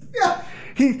 Yeah.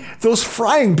 Those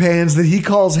frying pans that he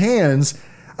calls hands.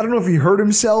 I don't know if he hurt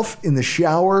himself in the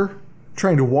shower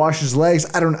trying to wash his legs.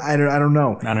 I don't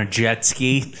know. On a jet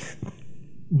ski.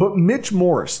 But Mitch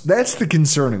Morse, that's the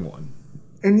concerning one.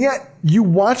 And yet, you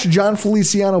watch John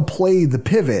Feliciano play the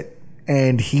pivot,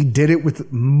 and he did it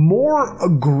with more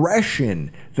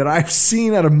aggression than I've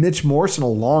seen out of Mitch Morse in a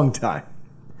long time.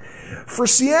 For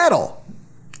Seattle,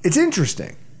 it's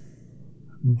interesting.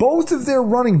 Both of their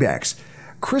running backs,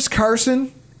 Chris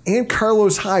Carson and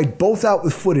Carlos Hyde, both out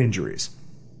with foot injuries.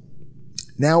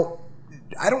 Now,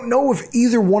 I don't know if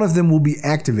either one of them will be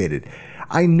activated.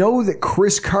 I know that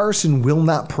Chris Carson will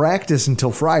not practice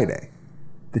until Friday.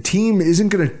 The team isn't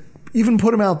going to even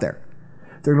put him out there.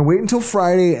 They're going to wait until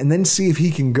Friday and then see if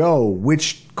he can go,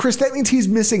 which, Chris, that means he's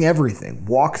missing everything.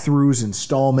 Walkthroughs,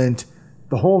 installment,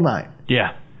 the whole 9.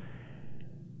 Yeah.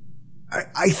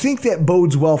 I think that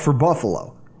bodes well for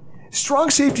Buffalo.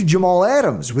 Strong safety Jamal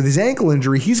Adams, with his ankle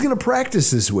injury, he's going to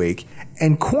practice this week.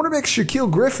 And cornerback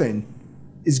Shaquille Griffin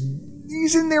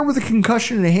he's in there with a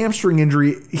concussion and a hamstring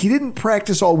injury. He didn't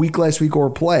practice all week last week or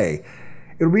play.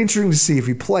 It'll be interesting to see if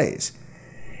he plays.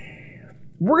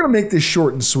 We're going to make this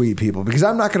short and sweet, people, because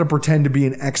I'm not going to pretend to be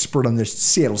an expert on the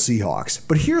Seattle Seahawks.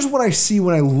 But here's what I see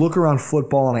when I look around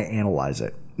football and I analyze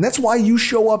it. And that's why you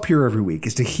show up here every week,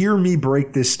 is to hear me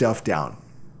break this stuff down.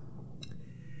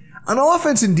 On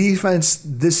offense and defense,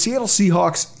 the Seattle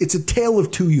Seahawks, it's a tale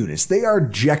of 2 units. They are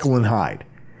Jekyll and Hyde.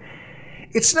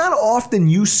 It's not often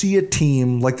you see a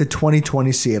team like the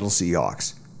 2020 Seattle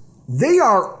Seahawks. They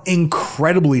are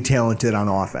incredibly talented on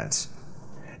offense.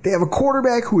 They have a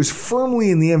quarterback who is firmly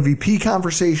in the MVP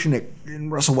conversation in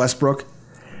Russell Westbrook.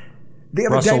 They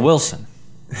have Russell Wilson.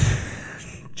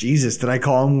 Jesus, did I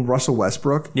call him Russell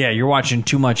Westbrook? Yeah, you're watching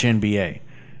too much NBA.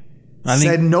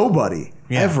 Said nobody,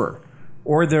 ever.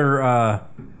 Or they're,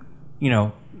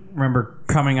 remember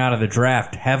coming out of the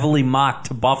draft, heavily mocked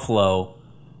to Buffalo,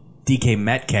 DK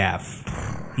Metcalf.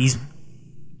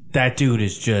 That dude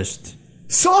is just...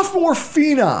 Sophomore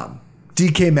phenom,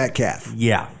 DK Metcalf.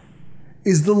 Yeah.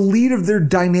 Is the lead of their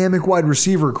dynamic wide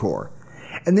receiver core.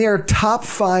 And they are top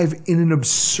 5 in an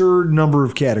absurd number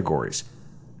of categories.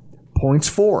 Points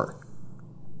for.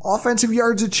 Offensive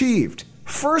yards achieved.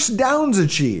 First downs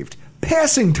achieved.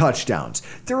 Passing touchdowns.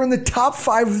 They're in the top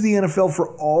 5 of the NFL for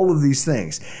all of these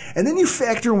things. And then you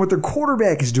factor in what their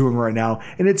quarterback is doing right now,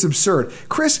 and it's absurd.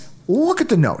 Chris, look at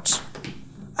the notes.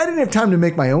 I didn't have time to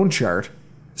make my own chart.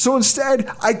 So instead,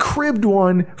 I cribbed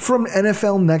one from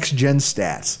NFL Next Gen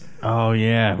Stats. Oh,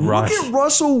 yeah. Look at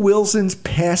Russell Wilson's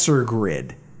passer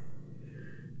grid.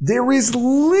 There is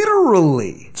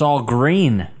literally... It's all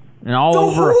green. And all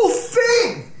over... The whole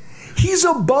thing! He's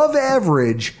above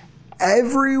average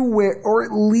everywhere, or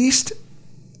at least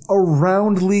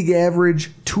around league average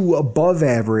to above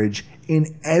average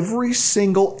in every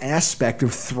single aspect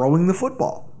of throwing the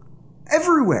football.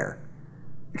 Everywhere.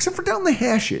 Except for down the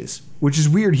hashes. which is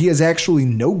weird. He has actually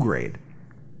no grade.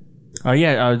 Oh,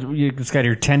 yeah. It's got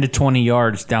here 10 to 20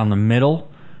 yards down the middle,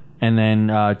 and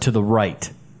then to the right.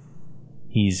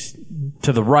 He's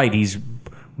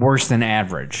worse than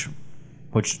average,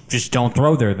 which just don't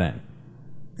throw there then.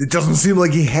 It doesn't seem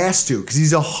like he has to, because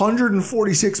he's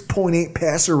 146.8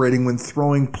 passer rating when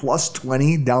throwing plus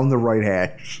 20 down the right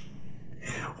hash.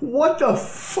 What the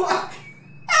fuck?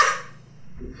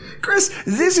 Chris,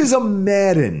 this is a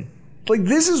Madden. Like,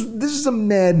 this is a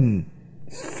Madden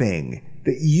thing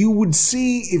that you would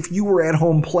see if you were at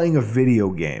home playing a video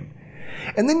game.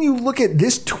 And then you look at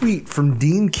this tweet from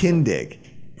Dean Kindig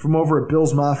from over at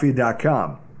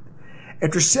BillsMafia.com.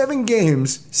 After 7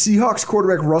 games, Seahawks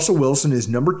quarterback Russell Wilson is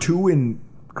number 2 in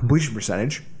completion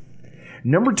percentage,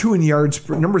 number 3 in yards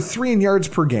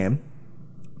per game,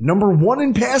 number 1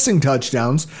 in passing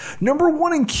touchdowns, number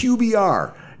 1 in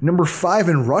QBR, number 5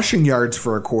 in rushing yards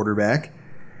for a quarterback,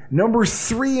 number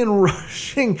 3 in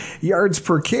rushing yards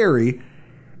per carry,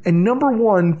 and number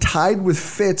 1 tied with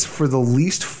Fitz for the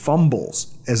least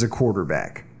fumbles as a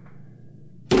quarterback.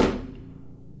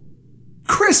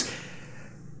 Chris,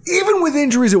 even with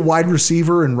injuries at wide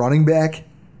receiver and running back,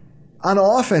 on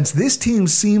offense, this team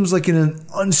seems like an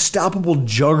unstoppable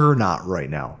juggernaut right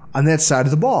now on that side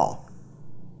of the ball.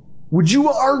 Would you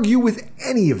argue with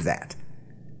any of that?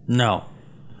 No.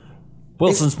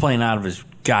 Wilson's playing out of his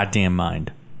goddamn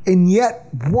mind. And yet,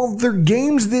 while their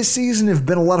games this season have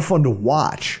been a lot of fun to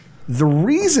watch, the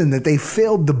reason that they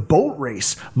failed the boat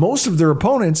race most of their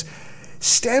opponents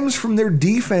stems from their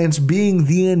defense being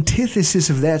the antithesis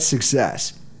of that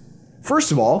success.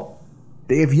 First of all,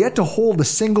 they have yet to hold a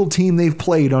single team they've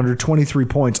played under 23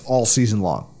 points all season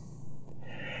long.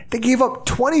 They gave up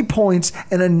 20 points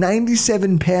and a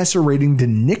 97 passer rating to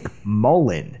Nick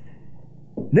Mullen.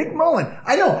 Nick Mullen.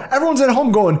 I know. Everyone's at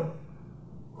home going,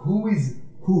 who?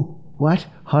 What?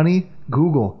 Honey?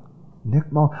 Google.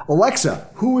 Nick Mullen.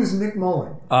 Alexa, who is Nick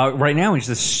Mullen? Right now, he's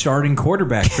the starting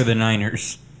quarterback for the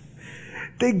Niners.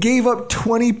 They gave up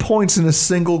 20 points in a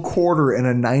single quarter and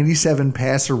a 97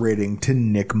 passer rating to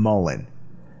Nick Mullen.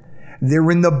 They're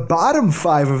in the bottom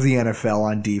 5 of the NFL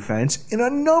on defense in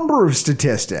a number of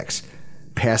statistics.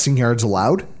 Passing yards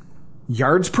allowed,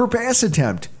 yards per pass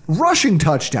attempt, rushing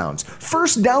touchdowns,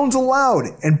 first downs allowed,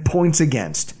 and points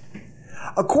against.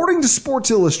 According to Sports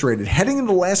Illustrated, heading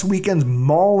into last weekend's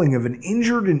mauling of an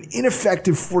injured and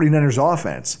ineffective 49ers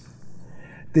offense,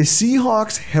 the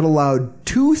Seahawks had allowed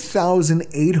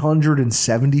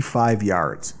 2,875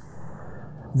 yards,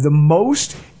 the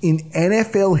most in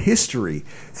NFL history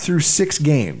through 6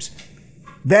 games.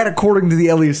 That according to the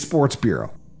Elias Sports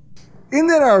Bureau. In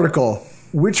that article,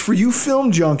 which for you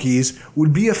film junkies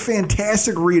would be a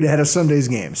fantastic read ahead of Sunday's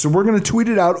game, so we're going to tweet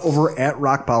it out over at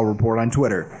Rockpile Report on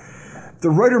Twitter. The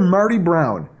writer Marty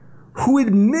Brown, who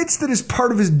admits that as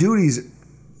part of his duties,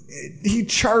 he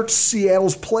charts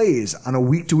Seattle's plays on a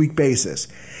week-to-week basis.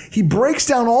 He breaks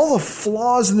down all the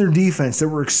flaws in their defense that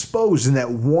were exposed in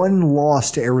that one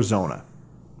loss to Arizona.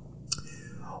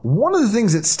 One of the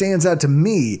things that stands out to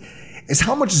me is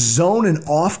how much zone and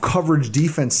off-coverage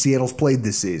defense Seattle's played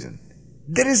this season.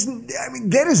 That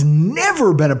has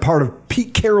never been a part of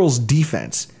Pete Carroll's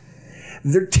defense.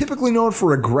 They're typically known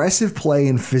for aggressive play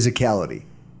and physicality.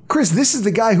 Chris, this is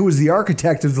the guy who was the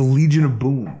architect of the Legion of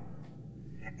Boom.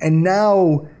 And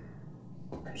now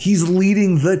he's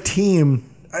leading the team.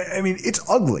 I mean, it's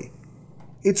ugly.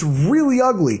 It's really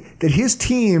ugly that his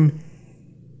team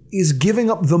is giving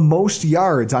up the most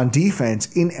yards on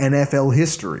defense in NFL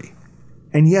history.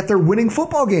 And yet they're winning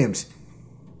football games.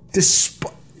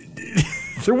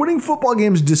 They're winning football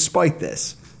games despite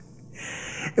this.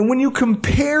 And when you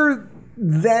compare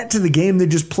that to the game they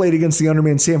just played against the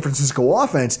undermanned San Francisco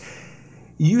offense,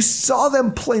 you saw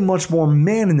them play much more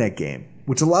man in that game,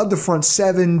 which allowed the front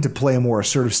 7 to play a more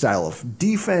assertive style of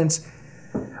defense.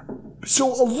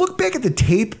 So a look back at the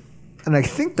tape, and I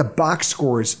think the box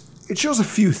scores, it shows a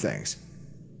few things.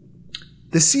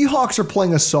 The Seahawks are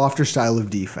playing a softer style of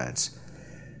defense,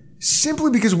 simply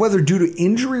because whether due to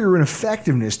injury or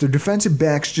ineffectiveness, their defensive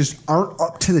backs just aren't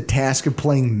up to the task of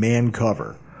playing man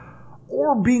cover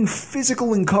or being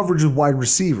physical in coverage with wide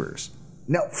receivers.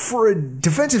 Now, for a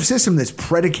defensive system that's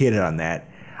predicated on that,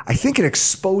 I think it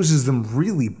exposes them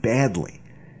really badly.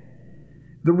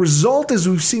 The result, as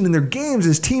we've seen in their games,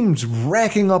 is teams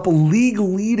racking up a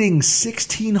league-leading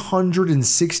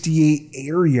 1,668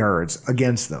 air yards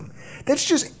against them. That's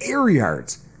just air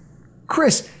yards.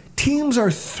 Chris, teams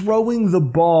are throwing the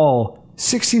ball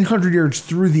 1,600 yards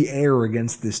through the air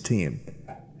against this team,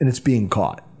 and it's being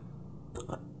caught,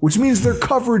 which means their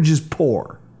coverage is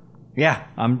poor. Yeah,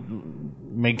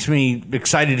 makes me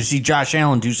excited to see Josh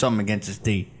Allen do something against his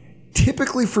D.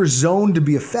 Typically for zone to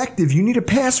be effective, you need a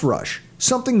pass rush.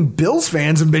 Something Bills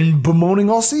fans have been bemoaning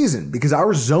all season because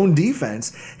our zone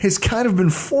defense has kind of been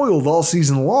foiled all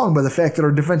season long by the fact that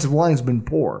our defensive line has been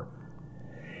poor.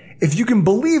 If you can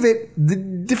believe it, the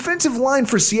defensive line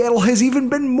for Seattle has even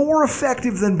been more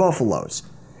effective than Buffalo's.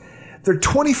 They're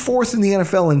 24th in the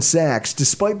NFL in sacks,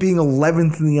 despite being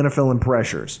 11th in the NFL in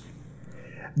pressures.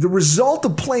 The result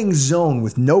of playing zone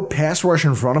with no pass rush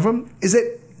in front of them is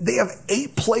that they have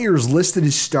 8 players listed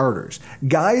as starters,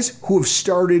 guys who have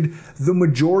started the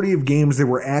majority of games they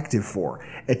were active for,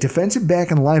 at defensive back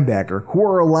and linebacker, who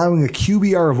are allowing a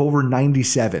QBR of over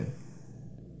 97.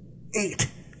 8.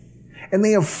 And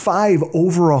they have 5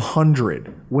 over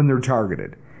 100 when they're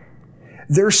targeted.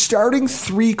 Their starting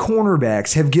 3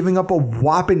 cornerbacks have given up a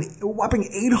whopping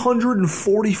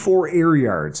 844 air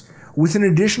yards, with an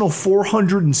additional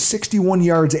 461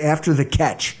 yards after the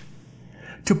catch.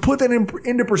 To put that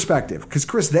into perspective, because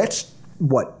Chris, that's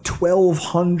what,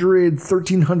 1,200,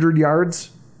 1,300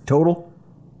 yards total?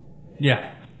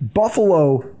 Yeah.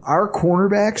 Buffalo, our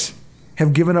cornerbacks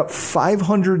have given up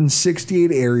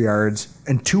 568 air yards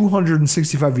and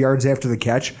 265 yards after the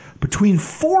catch between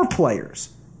 4 players.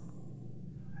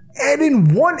 Add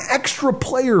in 1 extra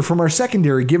player from our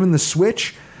secondary, given the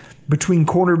switch between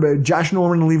cornerback Josh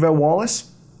Norman and Levi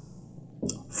Wallace.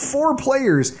 4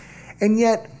 players. And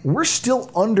yet, we're still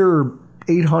under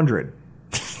 800.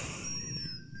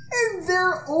 And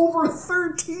they're over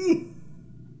 13.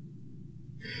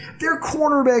 Their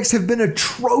cornerbacks have been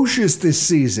atrocious this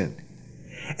season.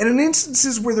 And in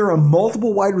instances where there are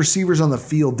multiple wide receivers on the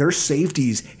field, their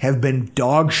safeties have been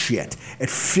dog shit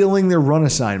at filling their run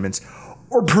assignments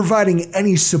or providing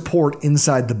any support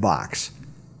inside the box.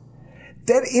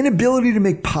 That inability to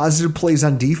make positive plays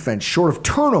on defense short of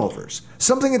turnovers,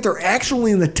 something that they're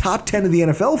actually in the top 10 of the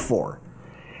NFL for,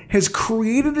 has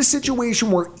created a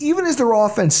situation where even as their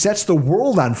offense sets the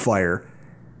world on fire,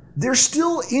 they're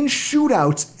still in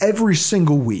shootouts every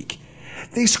single week.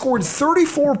 They scored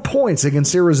 34 points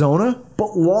against Arizona,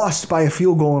 but lost by a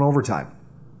field goal in overtime.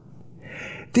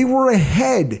 They were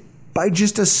ahead by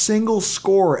just a single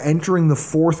score entering the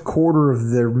 4th quarter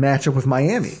of their matchup with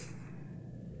Miami.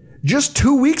 Just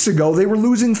 2 weeks ago, they were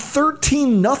losing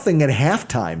 13-0 at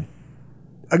halftime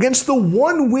against the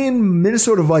 1-win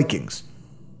Minnesota Vikings.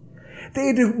 They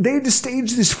had to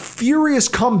stage this furious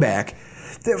comeback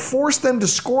that forced them to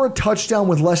score a touchdown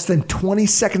with less than 20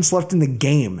 seconds left in the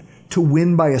game to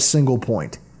win by a single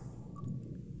point.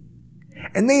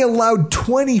 And they allowed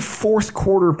 20 fourth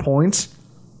quarter points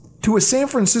to a San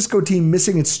Francisco team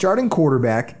missing its starting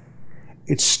quarterback,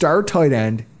 its star tight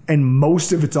end, and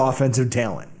most of its offensive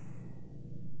talent.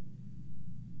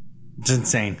 It's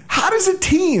insane. How does a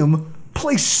team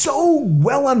play so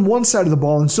well on one side of the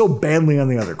ball and so badly on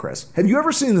the other, Chris? Have you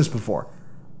ever seen this before?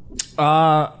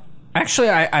 Actually,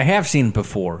 I have seen it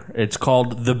before. It's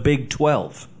called the Big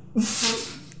 12.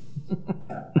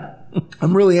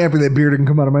 I'm really happy that beer didn't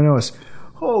come out of my nose.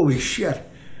 Holy shit.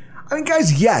 I mean,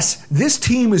 guys, yes, this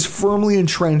team is firmly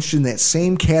entrenched in that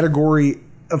same category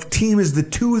of team as the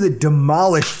 2 that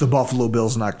demolished the Buffalo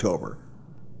Bills in October.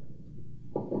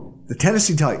 The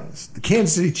Tennessee Titans, the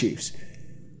Kansas City Chiefs.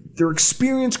 They're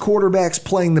experienced quarterbacks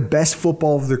playing the best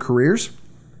football of their careers,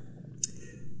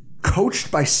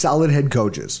 coached by solid head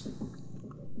coaches.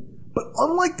 But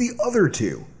unlike the other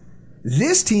 2,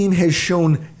 this team has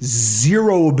shown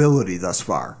zero ability thus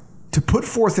far to put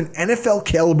forth an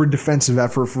NFL-caliber defensive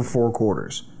effort for 4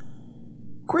 quarters.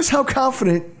 Chris, how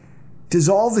confident does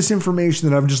all this information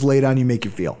that I've just laid on you make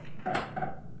you feel?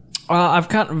 I've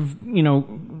kind of,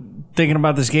 thinking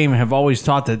about this game, have always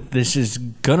thought that this is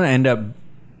going to end up,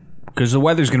 because the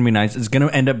weather's going to be nice, it's going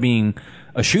to end up being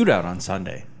a shootout on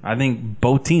Sunday. I think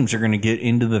both teams are going to get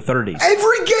into the 30s.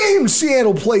 Every game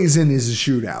Seattle plays in is a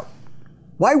shootout.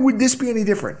 Why would this be any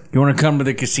different? You want to come to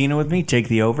the casino with me? Take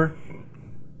the over?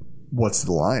 What's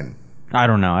the line? I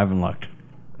don't know. I haven't looked.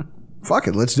 Fuck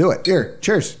it. Let's do it. Here,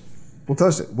 cheers. We'll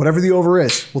toast it. Whatever the over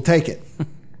is, we'll take it.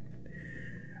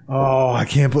 Oh, I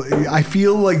can't believe. I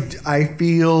feel like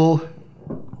Al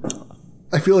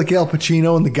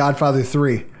Pacino in The Godfather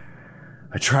 3.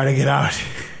 I try to get out,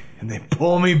 and they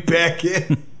pull me back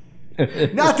in.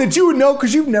 Not that you would know,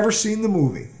 because you've never seen the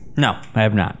movie. No, I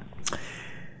have not.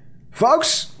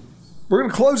 Folks, we're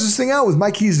going to close this thing out with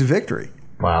my keys to victory.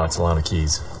 Wow, that's a lot of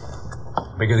keys.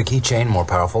 Bigger the keychain, more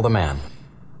powerful the man.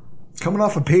 Coming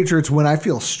off a Patriots win, I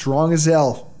feel strong as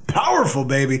hell. Powerful,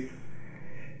 baby.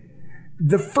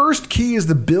 The first key is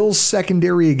the Bills'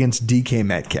 secondary against DK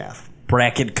Metcalf.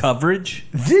 Bracket coverage?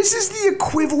 This is the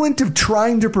equivalent of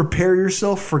trying to prepare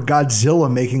yourself for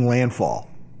Godzilla making landfall.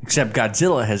 Except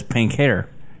Godzilla has pink hair.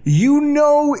 You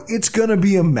know it's going to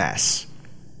be a mess.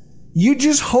 You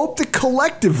just hope that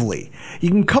collectively you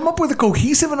can come up with a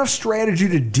cohesive enough strategy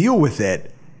to deal with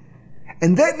it,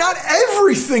 and that not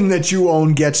everything that you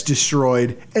own gets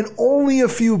destroyed and only a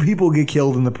few people get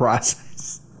killed in the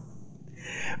process.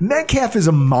 Metcalf is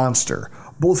a monster,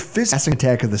 both physically and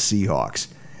attack of the Seahawks.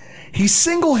 He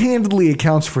single-handedly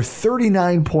accounts for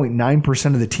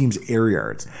 39.9% of the team's air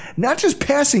yards. Not just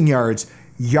passing yards,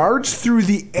 yards through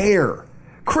the air.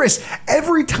 Chris,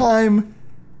 every time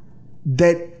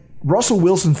that Russell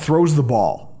Wilson throws the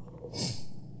ball,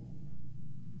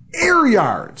 air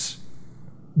yards,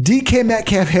 DK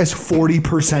Metcalf has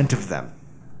 40% of them.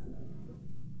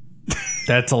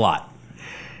 That's a lot.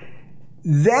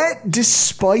 That,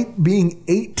 despite being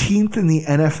 18th in the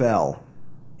NFL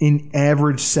in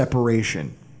average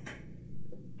separation.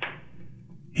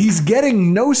 He's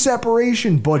getting no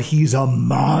separation, but he's a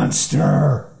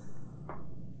monster.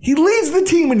 He leads the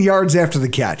team in yards after the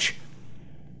catch.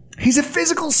 He's a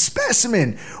physical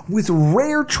specimen with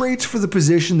rare traits for the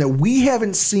position that we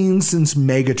haven't seen since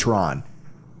Megatron.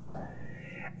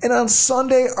 And on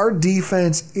Sunday, our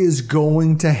defense is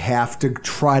going to have to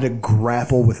try to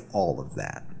grapple with all of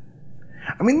that.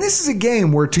 I mean, this is a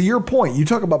game where, to your point, you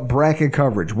talk about bracket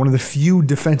coverage, one of the few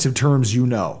defensive terms you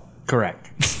know. Correct.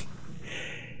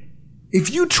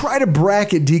 If you try to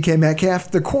bracket DK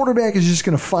Metcalf, the quarterback is just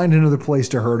going to find another place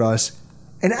to hurt us.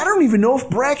 And I don't even know if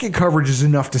bracket coverage is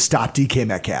enough to stop DK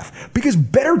Metcalf, because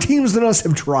better teams than us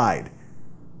have tried.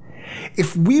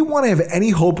 If we want to have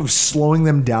any hope of slowing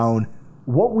them down,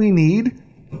 what we need,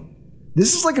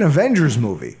 this is like an Avengers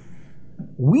movie.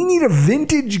 We need a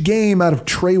vintage game out of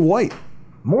Trey White.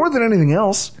 More than anything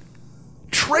else,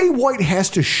 Trey White has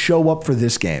to show up for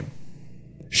this game.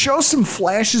 Show some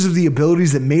flashes of the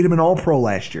abilities that made him an All-Pro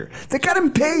last year, that got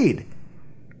him paid.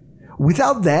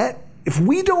 Without that, if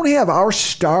we don't have our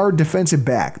star defensive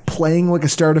back playing like a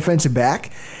star defensive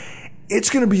back, it's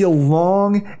going to be a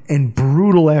long and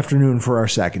brutal afternoon for our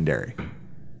secondary.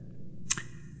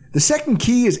 The second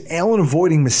key is Allen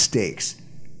avoiding mistakes.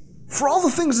 For all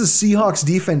the things the Seahawks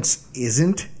defense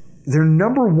isn't, they're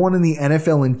number one in the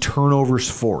NFL in turnovers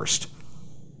forced.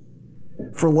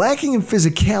 For lacking in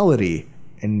physicality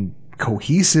and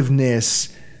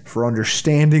cohesiveness, for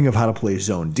understanding of how to play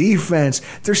zone defense,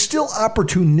 they're still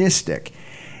opportunistic.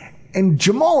 And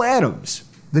Jamal Adams,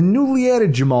 the newly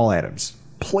added Jamal Adams,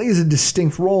 plays a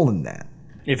distinct role in that.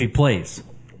 If he plays.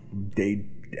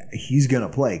 He's going to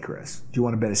play, Chris. Do you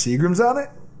want to bet a Seagram's on it?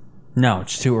 No,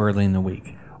 it's too early in the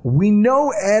week. We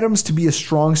know Adams to be a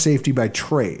strong safety by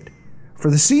trade. For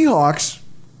the Seahawks,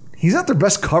 he's not their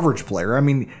best coverage player. I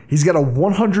mean, he's got a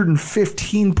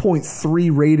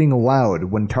 115.3 rating allowed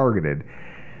when targeted.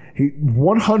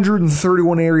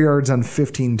 131 air yards on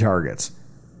 15 targets.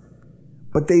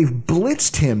 But they've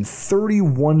blitzed him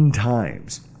 31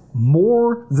 times.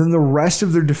 More than the rest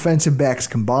of their defensive backs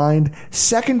combined.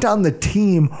 Second on the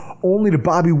team only to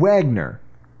Bobby Wagner,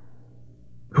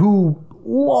 who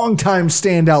longtime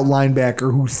standout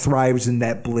linebacker who thrives in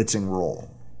that blitzing role.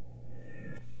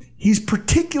 He's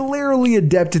particularly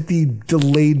adept at the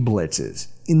delayed blitzes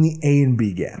in the A and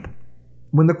B gap.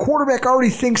 When the quarterback already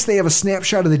thinks they have a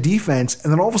snapshot of the defense, and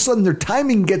then all of a sudden their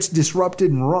timing gets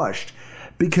disrupted and rushed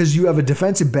because you have a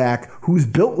defensive back who's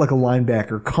built like a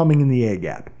linebacker coming in the A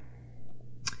gap.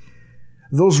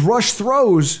 Those rush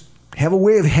throws have a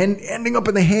way of ending up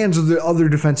in the hands of the other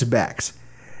defensive backs.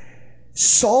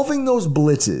 Solving those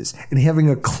blitzes and having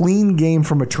a clean game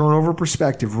from a turnover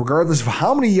perspective, regardless of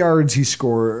how many yards he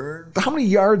scores, how many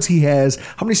yards he has,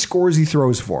 how many scores he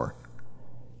throws for,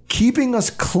 keeping us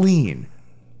clean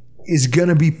is going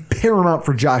to be paramount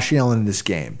for Josh Allen in this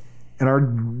game and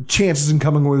our chances in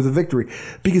coming away with a victory.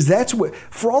 Because that's what,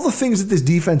 for all the things that this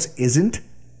defense isn't,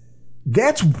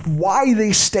 that's why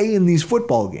they stay in these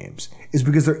football games, is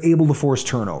because they're able to force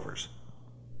turnovers.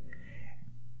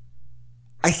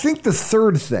 I think the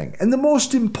third thing, and the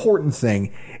most important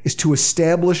thing, is to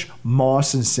establish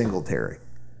Moss and Singletary.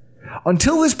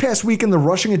 Until this past weekend, the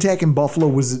rushing attack in Buffalo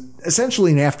was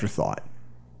essentially an afterthought.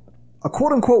 A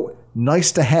quote-unquote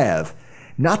nice to have,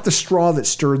 not the straw that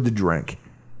stirred the drink.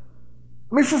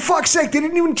 I mean, for fuck's sake, they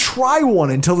didn't even try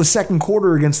one until the second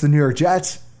quarter against the New York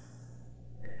Jets.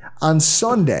 On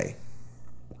Sunday,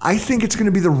 I think it's going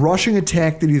to be the rushing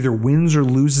attack that either wins or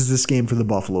loses this game for the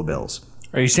Buffalo Bills.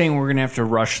 Are you saying we're going to have to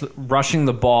rushing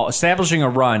the ball, establishing a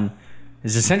run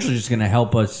is essentially just going to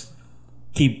help us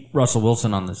keep Russell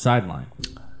Wilson on the sideline?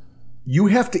 You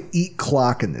have to eat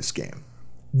clock in this game.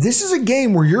 This is a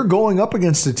game where you're going up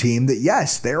against a team that,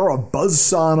 yes, they're a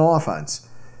buzzsaw on offense.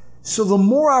 So the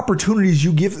more opportunities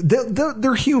you give,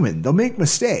 they're human. They'll make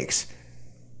mistakes.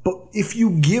 But if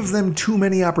you give them too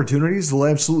many opportunities, they'll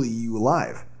absolutely eat you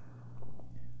alive.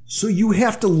 So you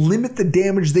have to limit the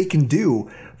damage they can do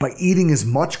by eating as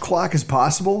much clock as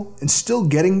possible and still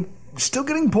getting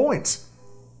points.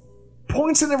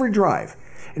 Points in every drive.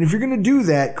 And if you're going to do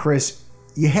that, Chris,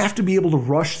 you have to be able to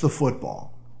rush the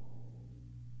football.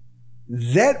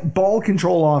 That ball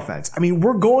control offense. I mean,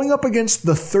 we're going up against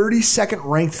the 32nd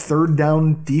ranked third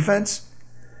down defense.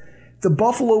 The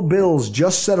Buffalo Bills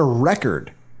just set a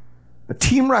record, a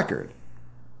team record,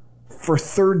 for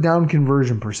third down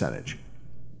conversion percentage.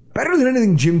 Better than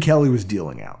anything Jim Kelly was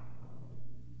dealing out.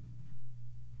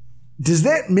 Does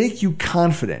that make you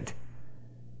confident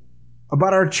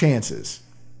about our chances?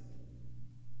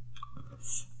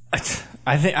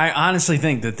 I honestly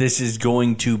think that this is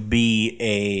going to be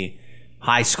a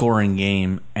high-scoring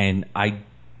game, and I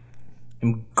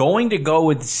am going to go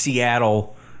with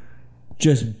Seattle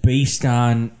just based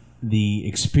on the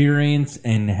experience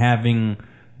and having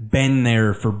been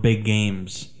there for big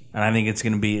games. And I think it's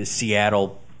going to be a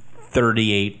Seattle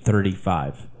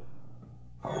 38-35.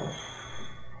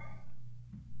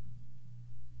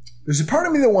 There's a part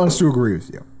of me that wants to agree with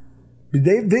you.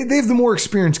 They have the more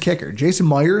experienced kicker. Jason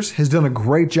Myers has done a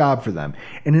great job for them.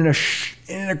 And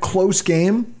in a close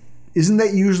game, isn't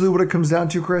that usually what it comes down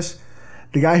to, Chris?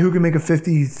 The guy who can make a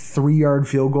 53-yard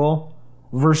field goal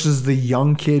versus the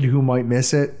young kid who might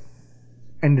miss it.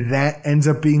 And that ends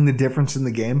up being the difference in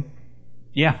the game?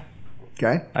 Yeah.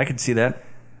 Okay. I can see that.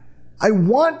 I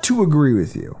want to agree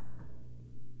with you.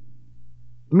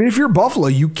 I mean, if you're Buffalo,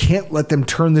 you can't let them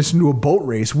turn this into a boat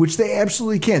race, which they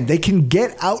absolutely can. They can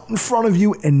get out in front of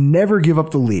you and never give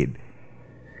up the lead.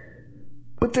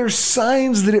 But there's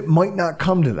signs that it might not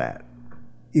come to that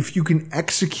if you can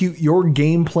execute your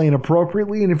game plan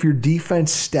appropriately and if your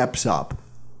defense steps up.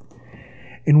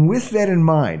 And with that in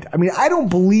mind, I mean, I don't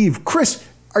believe... Chris,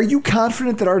 are you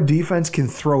confident that our defense can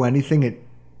throw anything at...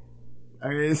 I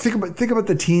mean, think about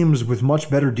the teams with much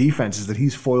better defenses that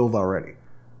he's foiled already.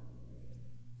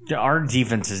 Our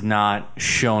defense has not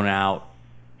shown out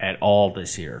at all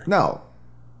this year. No.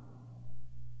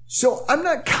 So I'm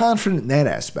not confident in that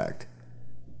aspect.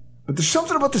 But there's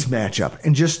something about this matchup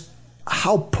and just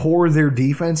how poor their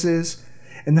defense is.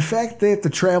 And the fact that they have to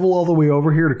travel all the way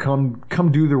over here to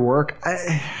come do their work.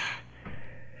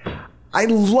 I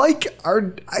like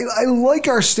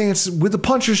our stance with the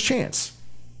puncher's chance.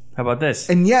 How about this?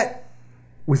 And yet,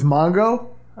 with Mongo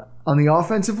on the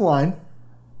offensive line,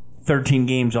 13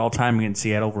 games all time against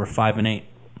Seattle. We're 5-8.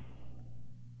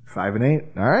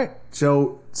 5-8. All right.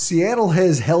 So Seattle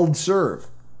has held serve.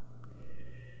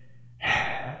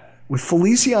 With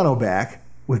Feliciano back,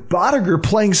 with Bodiger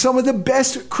playing some of the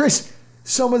best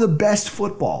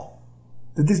football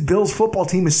that this Bills football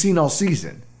team has seen all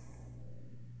season.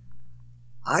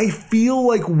 I feel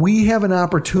like we have an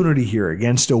opportunity here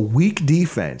against a weak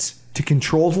defense to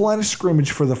control the line of scrimmage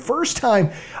for the first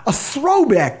time, a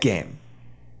throwback game.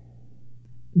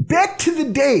 Back to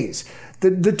the days,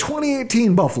 the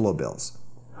 2018 Buffalo Bills,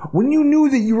 when you knew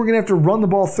that you were going to have to run the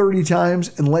ball 30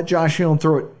 times and let Josh Allen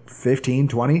throw it 15,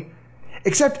 20,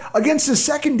 except against the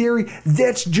secondary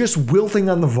that's just wilting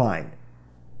on the vine.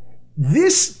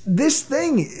 This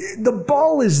thing, the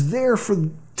ball is there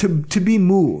to be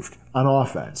moved on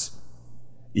offense.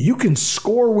 You can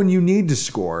score when you need to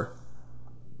score,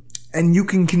 and you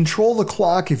can control the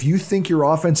clock if you think your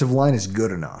offensive line is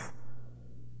good enough.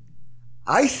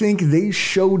 I think they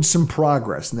showed some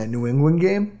progress in that New England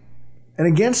game. And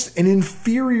against an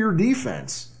inferior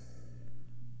defense,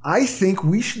 I think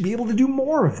we should be able to do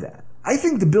more of that. I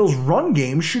think the Bills' run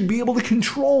game should be able to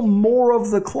control more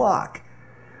of the clock.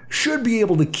 Should be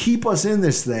able to keep us in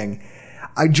this thing.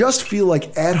 I just feel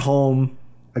like at home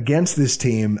against this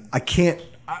team,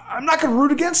 I'm not going to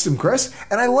root against them, Chris.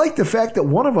 And I like the fact that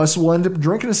one of us will end up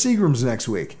drinking a Seagram's next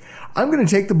week. I'm going to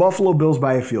take the Buffalo Bills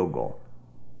by a field goal.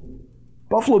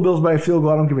 Buffalo Bills by a field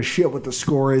goal. I don't give a shit what the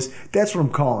score is. That's what I'm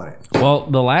calling it. Well,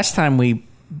 the last time we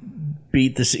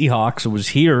beat the Seahawks, it was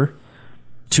here,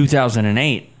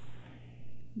 2008.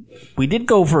 We did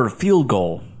go for a field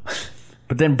goal,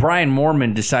 but then Brian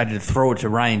Moorman decided to throw it to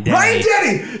Ryan Denny. Ryan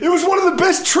Denny! It was one of the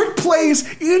best trick plays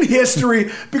in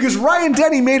history because Ryan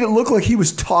Denny made it look like he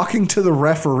was talking to the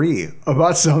referee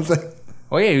about something.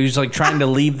 Oh, yeah, he was like trying to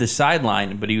leave the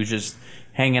sideline, but he was just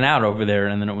hanging out over there,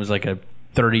 and then it was like a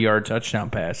 30-yard touchdown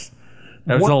pass.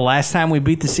 That was the last time we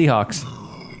beat the Seahawks.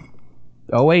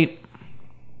 08.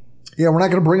 Yeah, we're not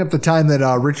going to bring up the time that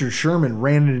Richard Sherman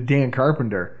ran into Dan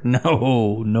Carpenter.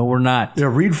 No, we're not. Yeah,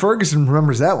 Reed Ferguson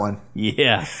remembers that one.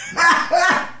 Yeah.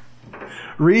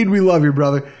 Reed, we love you,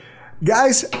 brother.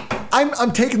 Guys,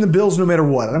 I'm taking the Bills no matter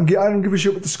what. I don't give a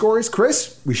shit what the score is.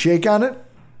 Chris, we shake on it.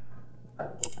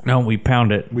 No, we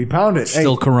pound it. We pound it.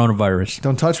 Still coronavirus.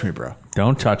 Don't touch me, bro.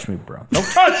 Don't touch me, bro. Don't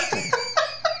touch me.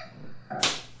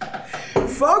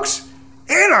 Folks,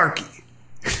 anarchy.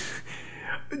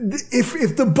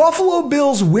 If the Buffalo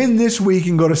Bills win this week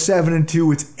and go to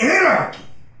 7-2, it's anarchy.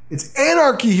 It's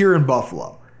anarchy here in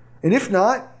Buffalo. And if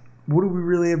not, what do we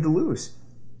really have to lose?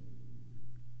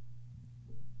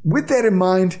 With that in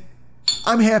mind,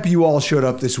 I'm happy you all showed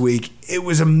up this week. It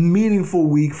was a meaningful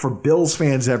week for Bills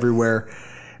fans everywhere.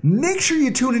 Make sure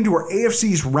you tune into our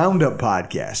AFC's Roundup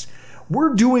podcast.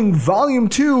 We're doing Volume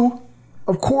 2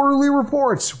 of Quarterly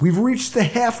Reports. We've reached the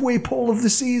halfway point of the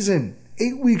season,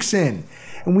 8 weeks in.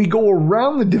 And we go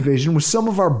around the division with some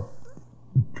of our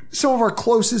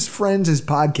closest friends as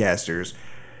podcasters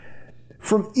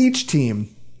from each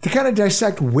team to kind of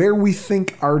dissect where we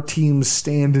think our teams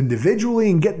stand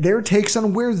individually and get their takes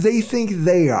on where they think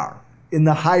they are in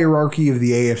the hierarchy of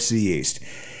the AFC East.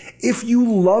 If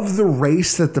you love the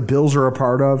race that the Bills are a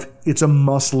part of, it's a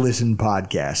must-listen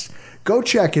podcast. Go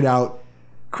check it out.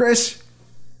 Chris,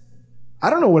 I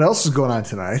don't know what else is going on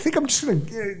tonight. I think I'm just going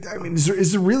to... I mean,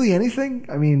 is there really anything?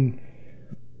 I mean,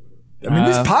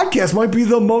 this podcast might be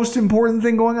the most important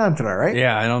thing going on tonight, right?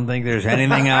 Yeah, I don't think there's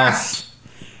anything else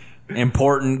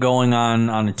important going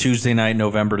on a Tuesday night,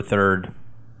 November 3rd.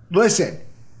 Listen,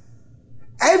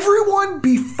 everyone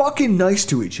be fucking nice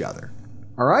to each other,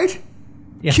 all right?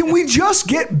 Yeah. Can we just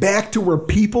get back to where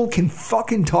people can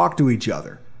fucking talk to each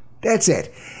other? That's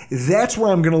it. That's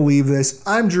where I'm going to leave this.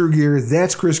 I'm Drew Gear.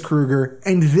 That's Chris Kruger.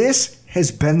 And this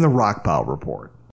has been the Rockpile Report.